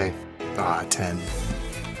try. 10.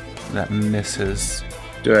 That misses.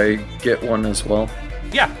 Do I get one as well?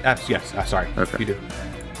 Yeah, yes, sorry. Okay. You do.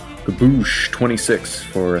 Kaboosh, 26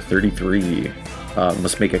 for 33.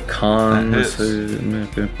 Must make a con. That hits.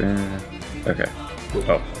 Okay.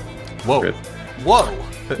 Oh. Whoa. Good. Whoa.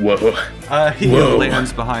 Whoa. He Whoa.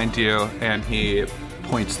 lands behind you and he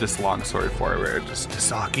points this longsword forward. Just,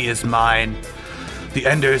 Tasaki is mine. The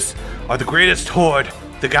Enders are the greatest horde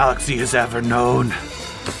the galaxy has ever known.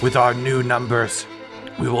 With our new numbers,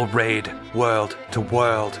 we will raid world to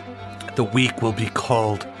world. The weak will be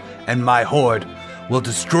cold, and my horde will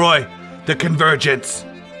destroy the convergence.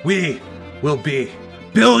 We will be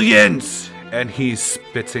billions! And he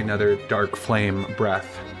spits another dark flame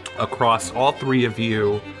breath across all three of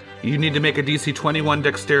you. You need to make a DC 21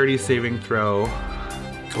 dexterity saving throw.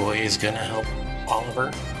 Goy is gonna help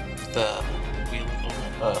Oliver. The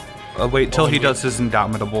wheel. Wait till he Omen does his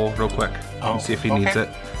Indomitable real quick. Oh, See if he okay. needs it.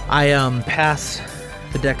 I pass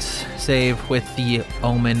the dex save with the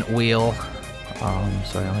Omen wheel.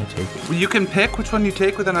 So I only take. You can pick which one you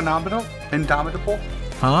take with an Indomitable.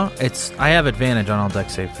 Huh? I have advantage on all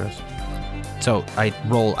dex save throws. So I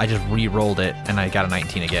just re-rolled it and I got a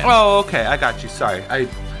 19 again. Oh, okay. I got you. Sorry.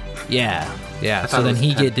 Yeah. thought So it then was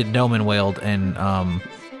he 10. did Omen wailed and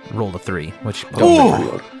rolled a 3, which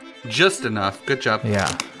Ooh! Just enough. Good job. yeah.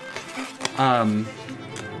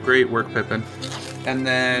 Great work, Pippin. And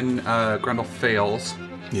then Grundle fails.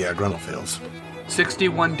 Yeah, Grundle fails.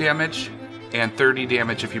 61 damage and 30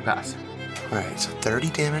 damage if you pass. Alright, so 30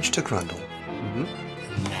 damage to Grundle.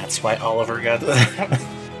 That's why Oliver got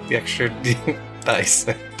the extra dice.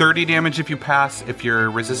 30 damage if you pass. If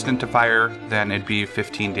you're resistant to fire, then it'd be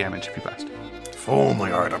 15 damage if you passed. If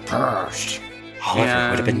only I'd have passed. Oliver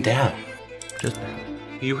would have been down. Just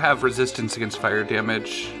You have resistance against fire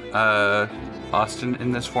damage, Austin,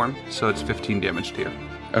 in this form, so it's 15 damage to you.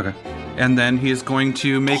 Okay. And then he's going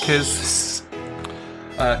to make his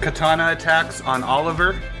katana attacks on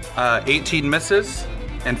Oliver. 18 misses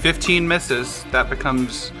and 15 misses. That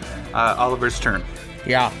becomes Oliver's turn.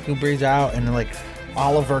 Yeah, he breathes out and like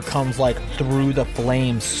Oliver comes like through the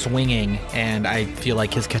flames swinging, and I feel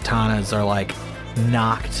like his katanas are like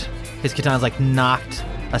knocked. His katana's like knocked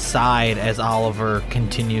aside as Oliver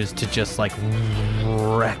continues to just like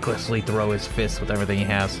recklessly throw his fists with everything he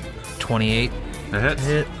has. 28 That hits. to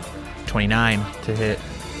hit, 29 to hit,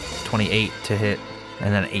 28 to hit,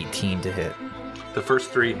 and then 18 to hit. The first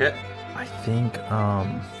 3 hit. I think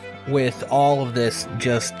with all of this,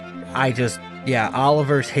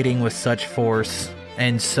 Oliver's hitting with such force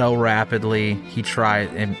and so rapidly. He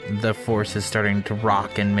tried, and the force is starting to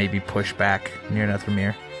rock and maybe push back near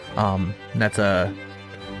Nethermere. That's a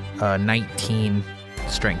 19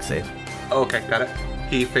 strength save. Okay, got it.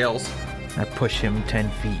 He fails. I push him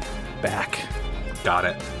 10 feet back. Got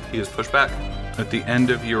it. He is pushed back. At the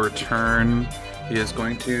end of your turn, he is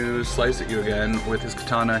going to slice at you again with his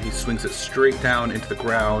katana. He swings it straight down into the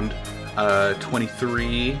ground.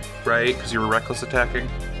 23, right? Because you were reckless attacking?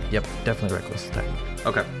 Yep, definitely reckless attack.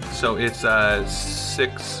 Okay, so it's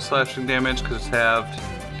 6 slashing damage because it's halved,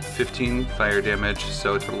 15 fire damage,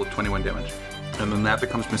 so a total of 21 damage. And then that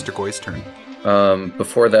becomes Mr. Goy's turn.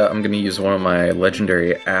 Before that, I'm going to use one of my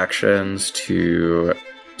legendary actions to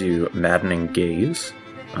do Maddening Gaze,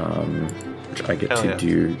 which I get Hell to yeah.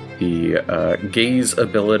 do the Gaze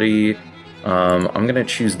ability. I'm going to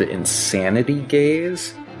choose the Insanity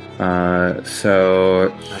Gaze. So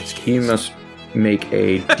he must make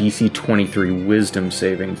a DC 23 Wisdom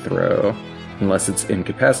saving throw. Unless it's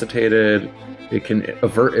incapacitated, it can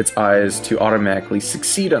avert its eyes to automatically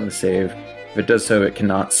succeed on the save. If it does so, it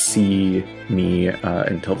cannot see me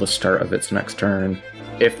until the start of its next turn.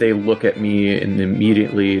 if they look at me and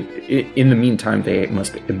immediately, in the meantime, they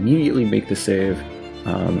must immediately make the save.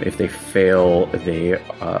 If they fail, they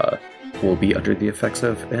will be under the effects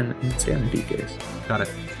of an insanity gaze. Got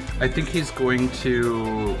it. I think he's going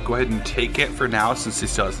to go ahead and take it for now since he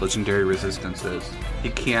still has legendary resistances.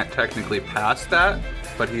 He can't technically pass that,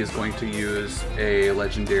 but he is going to use a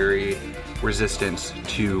legendary resistance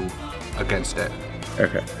against it.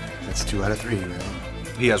 Okay. That's 2 out of 3, right?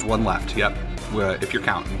 He has 1 left, yep. If you're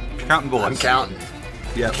counting. If you're counting bullets. I'm counting.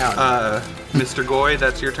 Yep. Counting. Mr. Goy,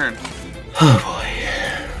 that's your turn. Oh boy.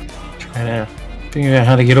 Trying to figure out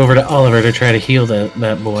how to get over to Oliver to try to heal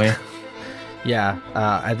that boy. Yeah,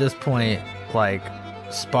 at this point, like,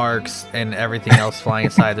 sparks and everything else flying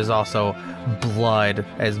aside, there's also blood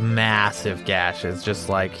as massive gashes, just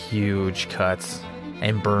like huge cuts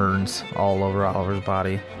and burns all over Oliver's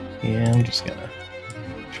body. Yeah, I'm just gonna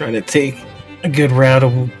try to take a good route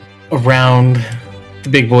around the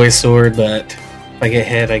big boy's sword, but if I get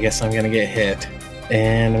hit, I guess I'm gonna get hit.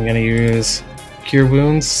 And I'm gonna use Cure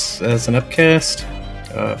Wounds as an upcast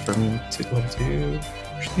from level 2.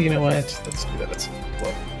 Actually, you know what? Let's do that as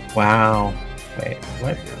well. Wow. Wait,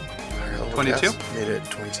 what? 22? Made it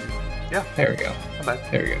 22. Yeah. There we go. Not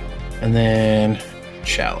bad. There we go. And then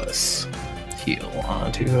Chalice. Heal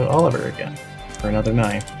onto Oliver again for another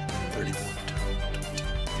 9. 31.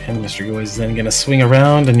 And Mr. Goy is then going to swing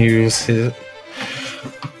around and use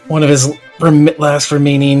one of his last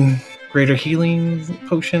remaining greater healing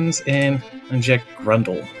potions and inject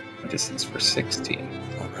Grundle. A distance for 16.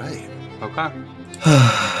 All right. Okay.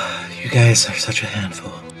 You guys are such a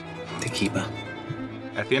handful to keep up.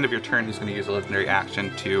 At the end of your turn, he's going to use a legendary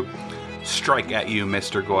action to strike at you,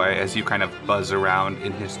 Mr. Goy, as you kind of buzz around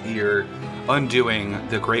in his ear, undoing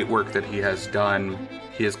the great work that he has done.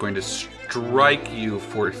 He is going to strike you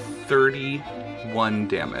for 31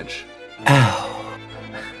 damage. Ow.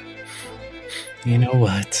 You know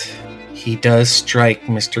what? He does strike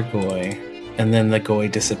Mr. Goy, and then the Goy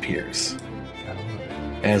disappears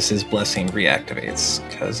as his blessing reactivates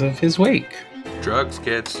because of his wake. Drugs,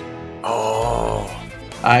 kids. Oh.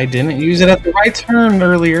 I didn't use it at the right turn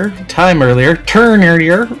earlier.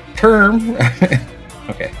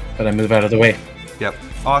 Okay, but I move out of the way. Yep.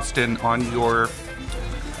 Austin, on your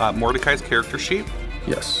Mordecai's character sheet,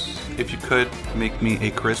 Yes. if you could make me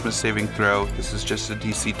a charisma saving throw. This is just a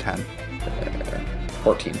DC 10.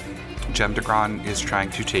 14. Gemdegron is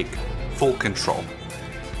trying to take full control,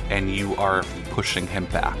 and you are pushing him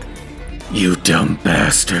back. You dumb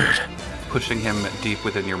bastard. Pushing him deep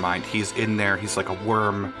within your mind. He's in there. He's like a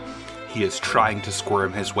worm. He is trying to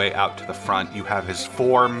squirm his way out to the front. You have his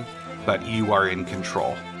form, but you are in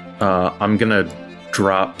control. I'm gonna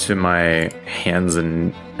drop to my hands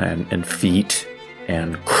and feet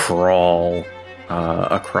and crawl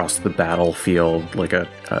across the battlefield like a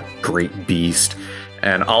great beast.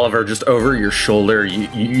 And Oliver, just over your shoulder,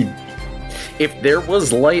 you if there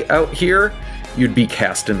was light out here, you'd be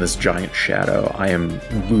cast in this giant shadow. I am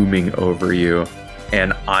looming over you,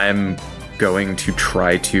 and I'm going to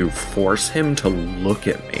try to force him to look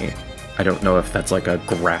at me. I don't know if that's like a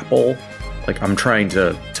grapple. Like, I'm trying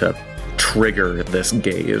to trigger this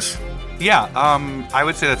gaze. Yeah, I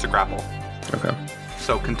would say that's a grapple. Okay.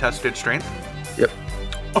 So contested strength. Yep.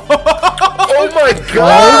 Oh my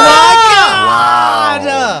god!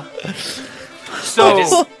 Wow. So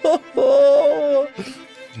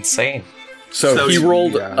Insane. So he you-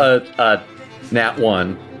 rolled yeah. a nat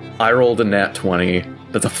 1. I rolled a nat 20.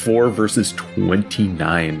 That's a 4 versus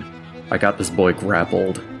 29. I got this boy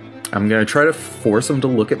grappled. I'm going to try to force him to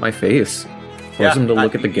look at my face. Force him to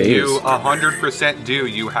look at the gaze. You 100% do.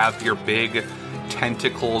 You have your big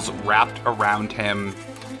tentacles wrapped around him,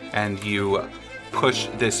 and you push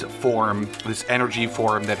this form, this energy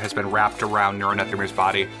form that has been wrapped around Neuronethermir's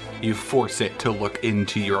body. You force it to look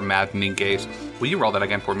into your maddening gaze. Will you roll that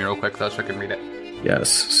again for me real quick, though, so I can read it? Yes.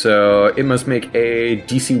 So it must make a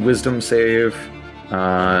DC Wisdom save,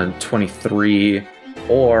 23,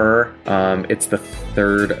 or it's the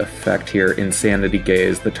third effect here, Insanity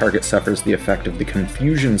Gaze. The target suffers the effect of the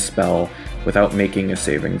confusion spell without making a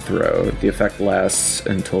saving throw. The effect lasts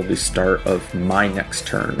until the start of my next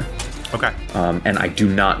turn. Okay. And I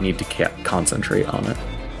do not need to concentrate on it.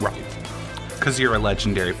 Right. Because you're a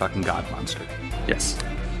legendary fucking god monster. Yes.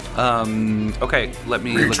 Okay, let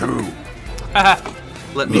me look too. up.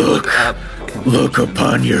 Let me look up. Look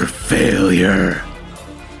upon your failure.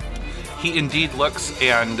 He indeed looks,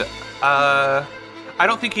 and I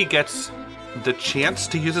don't think he gets the chance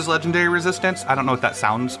to use his legendary resistance. I don't know what that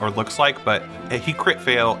sounds or looks like, but he crit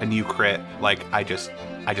fail and you crit. Like, I just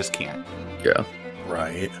can't. Yeah.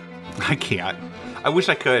 Right. I can't. I wish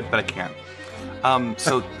I could, but I can't.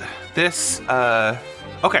 So this,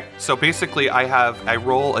 okay, so basically I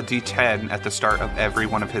roll a d10 at the start of every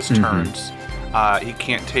one of his turns. He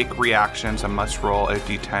can't take reactions and must roll a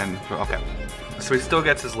d10. Okay. So he still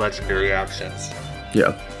gets his legendary actions.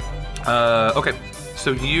 Yeah. Okay,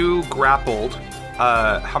 so you grappled.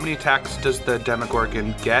 How many attacks does the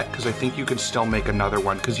Demogorgon get? Because I think you can still make another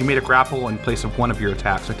one. Because you made a grapple in place of one of your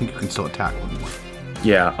attacks. I think you can still attack one more.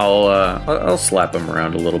 Yeah, I'll slap him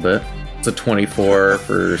around a little bit. It's a 24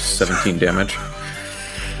 for 17 damage.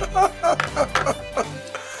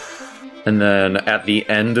 And then at the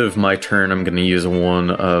end of my turn, I'm going to use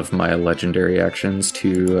one of my legendary actions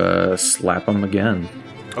to slap him again.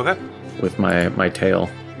 Okay. With my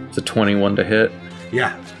tail. It's a 21 to hit.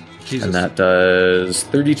 Yeah. Jesus. And that does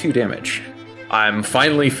 32 damage. I'm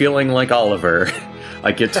finally feeling like Oliver.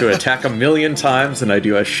 I get to attack 1,000,000 times and I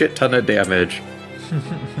do a shit ton of damage.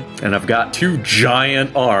 And I've got 2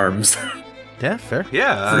 giant arms. Yeah, fair.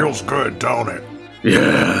 Yeah. Feels good, don't it?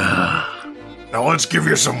 Yeah. Now let's give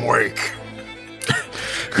you some wake.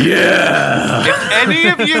 Yeah. If any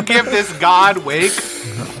of you give this god wake...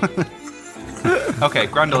 Okay,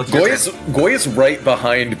 Grundle, it's your turn. Goy is right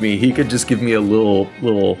behind me. He could just give me a little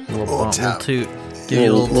Little tap. toot. Give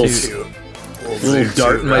you a little toot. little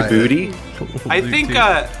dart in my booty. I think,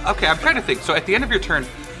 okay, I'm trying to think. So at the end of your turn,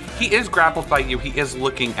 he is grappled by you. He is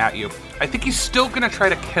looking at you. I think he's still going to try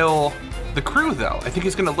to kill the crew, though. I think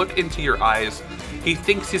he's going to look into your eyes. He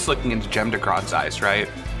thinks he's looking into Gemdegrod's eyes, right?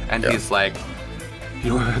 And he's like,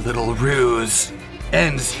 your little ruse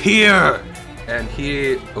ends here. And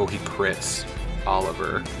he crits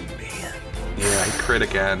Oliver. Man. Yeah, he crit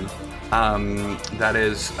again. That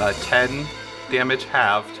is 10 damage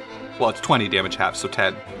halved. Well, it's 20 damage halved, so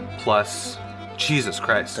 10 plus, Jesus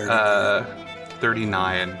Christ,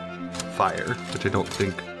 39 fire, which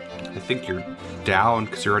I think you're down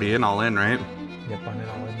because you're already all in, right? Yep, I'm in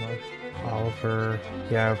all in mode. Oliver,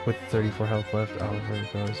 with 34 health left, Oliver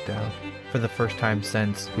goes down for the first time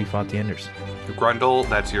since we fought the Enders. Grundle,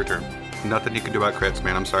 that's your turn. Nothing you can do about crits,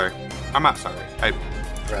 man. I'm sorry. I'm not sorry.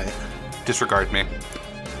 Right. Disregard me.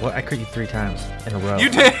 What? I crit you 3 times in a row. You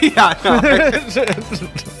did? Yeah, no.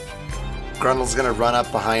 Grundle's gonna run up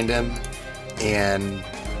behind him and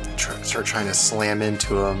start trying to slam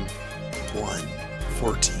into him. 1,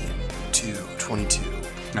 14, 2, 22.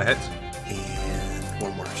 That hits. And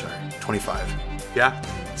one more, 25. Yeah.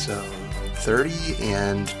 So 30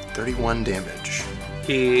 and 31 damage.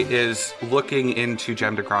 He is looking into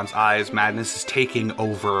Gemdegron's eyes. Madness is taking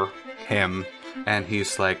over him. And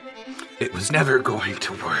he's like, it was never going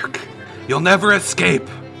to work. You'll never escape.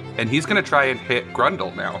 And he's going to try and hit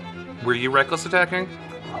Grundle now. Were you reckless attacking?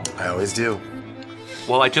 I always do.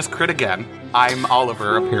 Well, I just crit again. I'm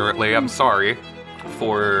Oliver, apparently. I'm sorry.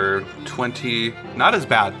 For 20... Not as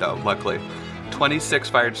bad, though, luckily. 26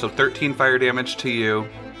 fired, so 13 fire damage to you.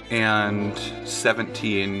 And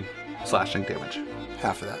 17 slashing damage.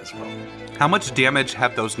 Half of that as well. How much damage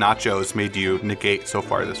have those nachos made you negate so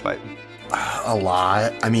far this fight? A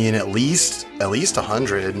lot. I mean, at least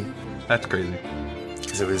 100. That's crazy.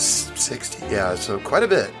 Because it was 60. Yeah, so quite a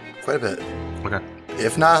bit. Okay.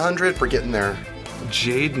 If not 100, we're getting there.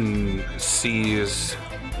 Jaden sees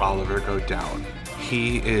Oliver go down.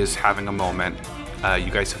 He is having a moment.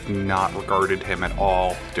 You guys have not regarded him at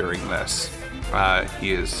all during this.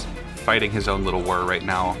 He is fighting his own little war right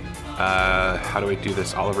now. How do I do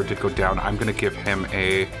this? Oliver did go down. I'm going to give him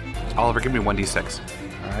Oliver, give me 1d6.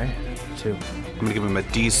 All right, 2. I'm going to give him a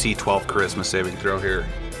DC 12 charisma saving throw here.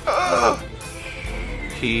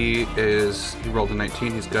 He rolled a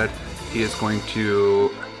 19. He's good. He is going to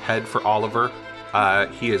head for Oliver.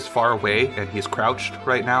 He is far away and he's crouched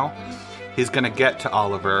right now. He's going to get to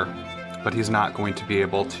Oliver, but he's not going to be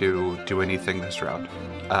able to do anything this round.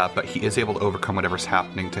 But he is able to overcome whatever's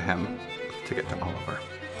happening to him to get to Oliver.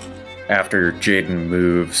 After Jaden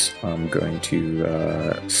moves, I'm going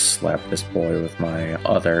to slap this boy with my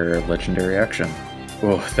other legendary action.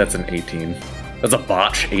 Oh, that's an 18. That's a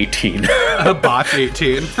botch 18. A botch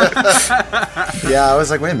 18. Yeah, I was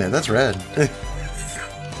like, wait a minute, that's red.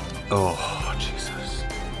 Oh, Jesus.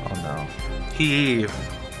 Oh no. He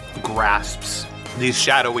grasps these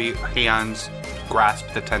shadowy hands, grasp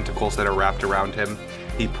the tentacles that are wrapped around him.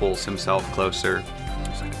 He pulls himself closer.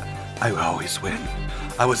 He's like, I always win.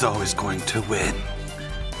 I was always going to win.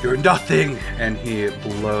 You're nothing. And he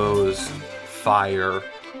blows fire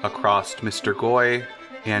across Mr. Goy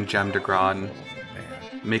and Gemdegron.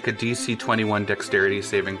 Make a DC 21 dexterity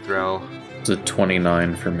saving throw. It's a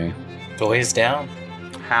 29 for me. Goy's down.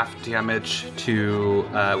 Half damage to,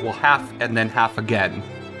 half and then half again,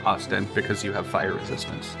 Austin, because you have fire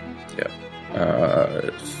resistance. Yeah.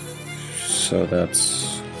 So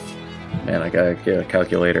that's... Man, I gotta get a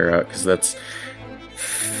calculator out, because that's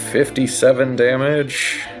 57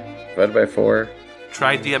 damage divided by 4.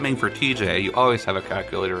 Try DMing for TJ. You always have a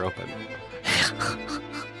calculator open.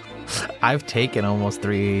 I've taken almost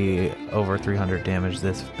over 300 damage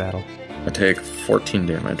this battle. I take 14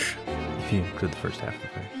 damage. If you include the first half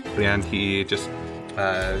of it. And he just,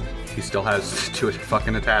 he still has 2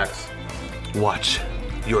 fucking attacks. Watch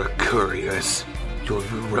your couriers, your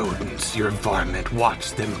rodents, your varmint,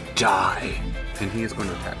 watch them die. And he is going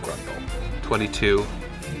to attack Grundle. 22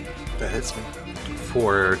 That hits me.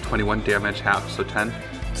 for 21 damage, half, so 10.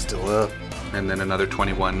 Still up. And then another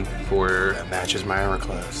 21 for... That matches my armor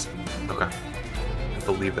class. Okay. I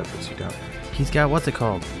believe that puts you down. He's got, what's it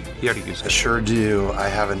called? He already used I it. sure do. I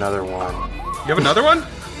have another one. You have another one?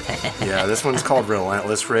 Yeah, this one's called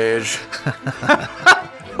Relentless Rage.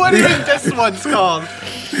 What do you think this one's called?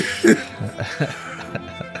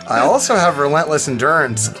 I also have Relentless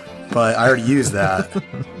Endurance, but I already used that.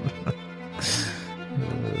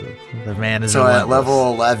 The man is So at relentless.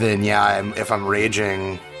 level 11, yeah, if I'm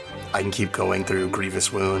raging, I can keep going through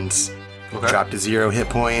Grievous Wounds. Okay. Drop to 0 hit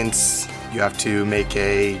points. You have to make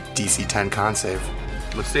a DC 10 con save.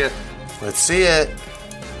 Let's see it. Let's see it.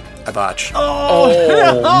 I botch.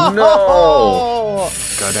 Oh, no!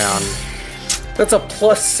 Go down. That's a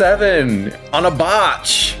 +7 on a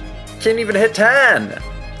botch. Can't even hit 10.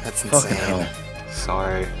 That's Fucking insane. hell.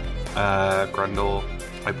 Sorry. Grundle,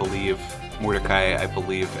 I believe. Mordecai, I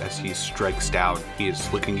believe, as he strikes down, he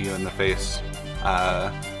is looking you in the face.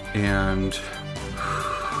 And...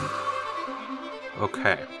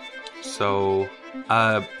 Okay. So,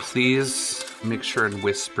 please make sure and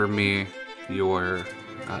whisper me your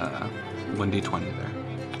 1d20 there.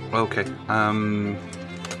 Okay.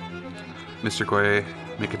 Mr. Goy,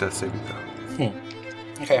 make a death saving throw.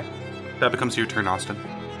 Okay. That becomes your turn, Austin.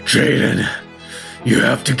 Jaden, you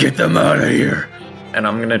have to get them out of here. And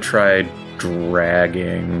I'm gonna try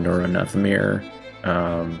dragging Noranethmir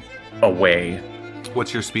away.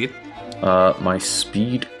 What's your speed? My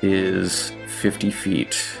speed is 50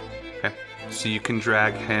 feet. Okay. So you can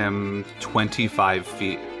drag him 25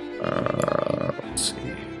 feet. Let's see.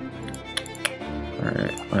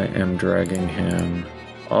 Alright, I am dragging him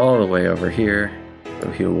all the way over here. So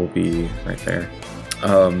he will be right there.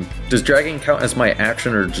 Does dragging count as my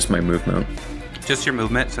action or just my movement? Just your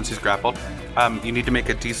movement, since he's grappled. You need to make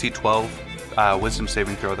a DC 12 wisdom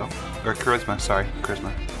saving throw, though. Or charisma, sorry.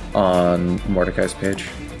 Charisma. On Mordecai's page.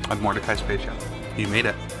 On Mordecai's page, yeah. You made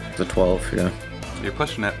it. It's a 12, yeah. You're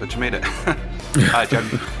pushing it, but you made it.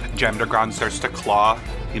 Jamdergron starts to claw.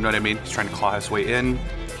 You know what I mean? He's trying to claw his way in.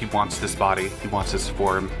 He wants this body. He wants this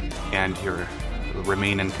form. And you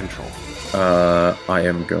remain in control. I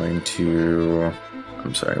am going to...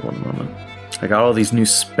 I'm sorry, one moment. I got all these new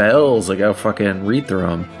spells. I gotta fucking read through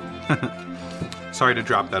them. Sorry to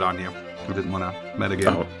drop that on you. I didn't want to metagame.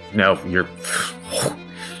 Oh, no, you're...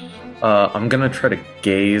 I'm gonna try to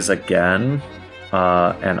gaze again.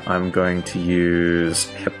 And I'm going to use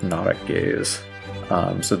Hypnotic Gaze.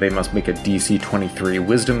 So they must make a DC 23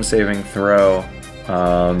 Wisdom saving throw.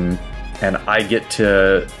 And I get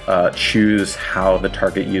to choose how the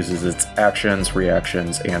target uses its actions,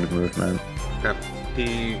 reactions, and movement. Okay.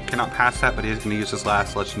 He cannot pass that, but he's going to use his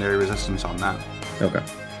last legendary resistance on that. Okay.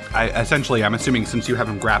 I'm assuming since you have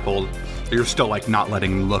him grappled, you're still like not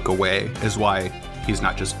letting him look away, is why he's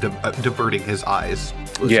not just diverting his eyes.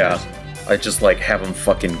 Yeah. I just like have him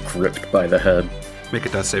fucking gripped by the head. Make a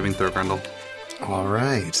death saving throw, Grundle. All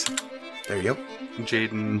right. There you go.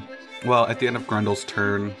 Jaden, well, at the end of Grundle's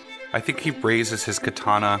turn, I think he raises his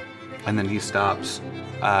katana, and then he stops.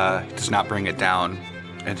 He does not bring it down,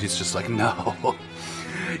 and he's just like, no,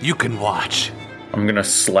 you can watch. I'm gonna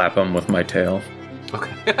slap him with my tail.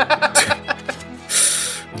 Okay.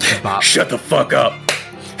 Shut the fuck up!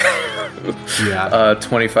 Yeah.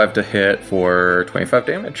 25 to hit for 25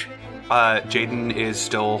 damage. Jaden is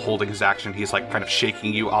still holding his action. He's like kind of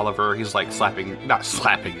shaking you, Oliver. He's like not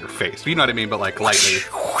slapping your face, you know what I mean, but like lightly. He's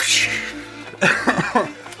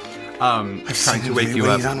trying to wake you up.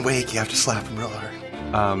 When you don't wake, you have to slap him real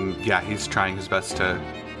hard. Yeah, he's trying his best to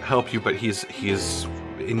help you, but he's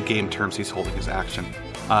in game terms, he's holding his action.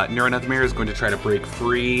 Noranethmir is going to try to break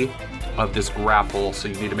free of this grapple, so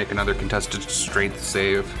you need to make another contested strength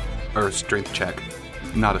save, or strength check,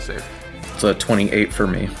 not a save. It's a 28 for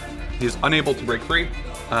me. He's unable to break free.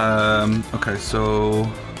 Okay, so...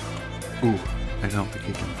 Ooh, I don't think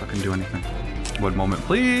he can fucking do anything. One moment,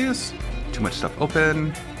 please. Too much stuff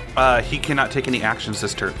open. He cannot take any actions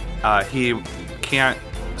this turn. He can't...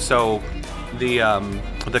 So,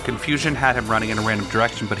 the confusion had him running in a random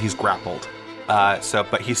direction, but he's grappled.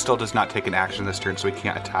 But he still does not take an action this turn, so he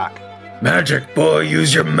can't attack. Magic, boy,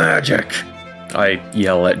 use your magic. I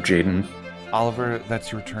yell at Jaden. Oliver,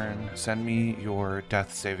 that's your turn. Send me your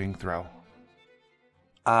death saving throw.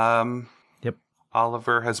 Yep.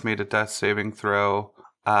 Oliver has made a death saving throw.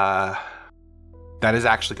 That is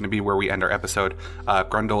actually going to be where we end our episode.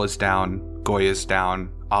 Grundle is down. Goy is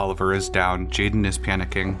down. Oliver is down. Jaden is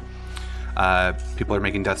panicking. People are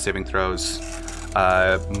making death saving throws.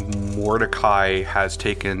 Mordecai has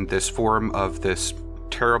taken this form of this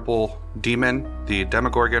terrible demon, the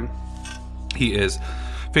Demogorgon. He is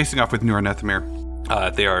facing off with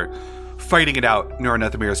Neuronethmir. They are fighting it out.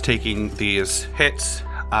 Neuronethmir is taking these hits,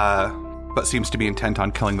 but seems to be intent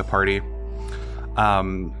on killing the party.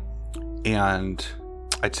 And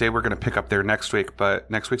I'd say we're going to pick up there next week,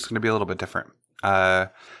 but next week's going to be a little bit different.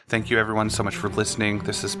 Thank you everyone so much for listening.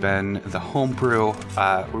 This has been The Homebrew.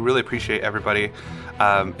 We really appreciate everybody.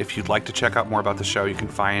 If you'd like to check out more about the show, you can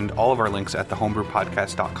find all of our links at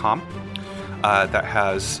thehomebrewpodcast.com. That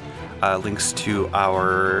has links to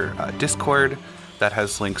our Discord, that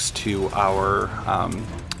has links to our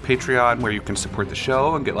Patreon, where you can support the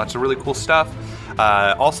show and get lots of really cool stuff.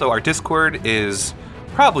 Also, our Discord is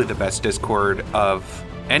probably the best Discord of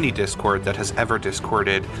any Discord that has ever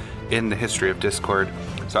Discorded in the history of Discord.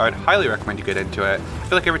 So I'd highly recommend you get into it. I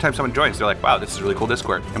feel like every time someone joins, they're like, wow, this is a really cool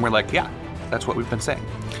Discord. And we're like, yeah, that's what we've been saying.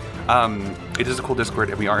 It is a cool Discord,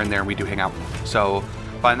 and we are in there, and we do hang out. So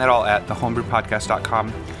find that all at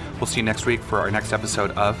thehomebrewpodcast.com. We'll see you next week for our next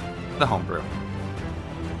episode of The Homebrew.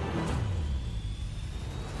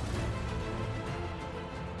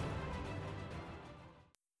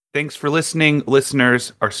 Thanks for listening,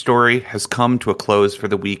 listeners. Our story has come to a close for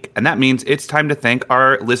the week, and that means it's time to thank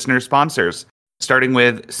our listener sponsors, starting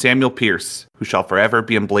with Samuel Pierce, who shall forever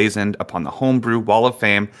be emblazoned upon the Homebrew Wall of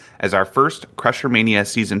Fame as our first Crusher Mania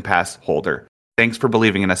Season Pass holder. Thanks for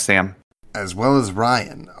believing in us, Sam. As well as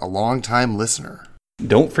Ryan, a longtime listener.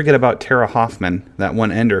 Don't forget about Tara Hoffman, that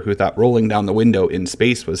one ender who thought rolling down the window in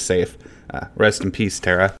space was safe. Rest in peace,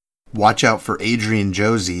 Tara. Watch out for Adrian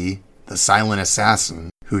Josie, the silent assassin,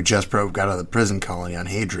 who just broke out of the prison colony on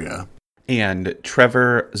Hadria. And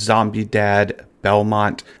Trevor, Zombie Dad,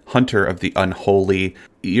 Belmont, Hunter of the Unholy.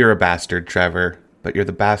 You're a bastard, Trevor, but you're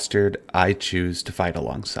the bastard I choose to fight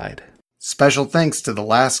alongside. Special thanks to the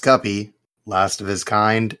last guppy, last of his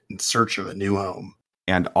kind, in search of a new home.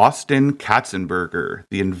 And Austin Katzenberger,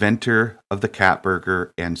 the inventor of the Cat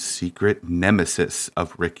Burger and secret nemesis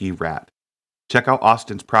of Ricky Rat. Check out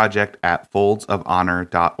Austin's project at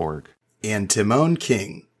foldsofhonor.org. And Timon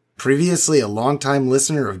King, previously a longtime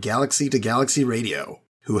listener of Galaxy to Galaxy Radio,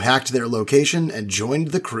 who hacked their location and joined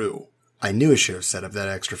the crew. I knew I should have set up that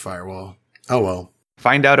extra firewall. Oh well.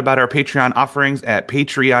 Find out about our Patreon offerings at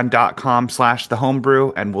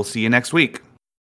patreon.com/thehomebrew, and we'll see you next week.